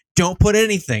 stars, don't put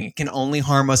anything. It can only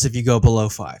harm us if you go below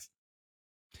 5.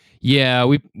 Yeah,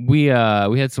 we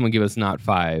had someone give us not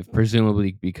 5,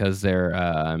 presumably because they're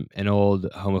an old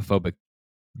homophobic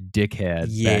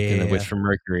dickhead back in the Witch from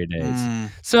Mercury days.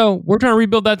 So we're trying to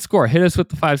rebuild that score. Hit us with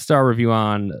the 5-star review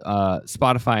on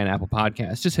Spotify and Apple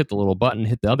Podcasts. Just hit the little button,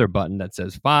 hit the other button that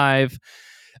says 5.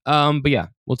 But yeah,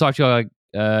 we'll talk to you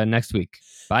all next week.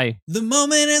 Bye. The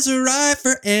moment has arrived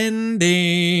for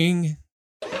ending.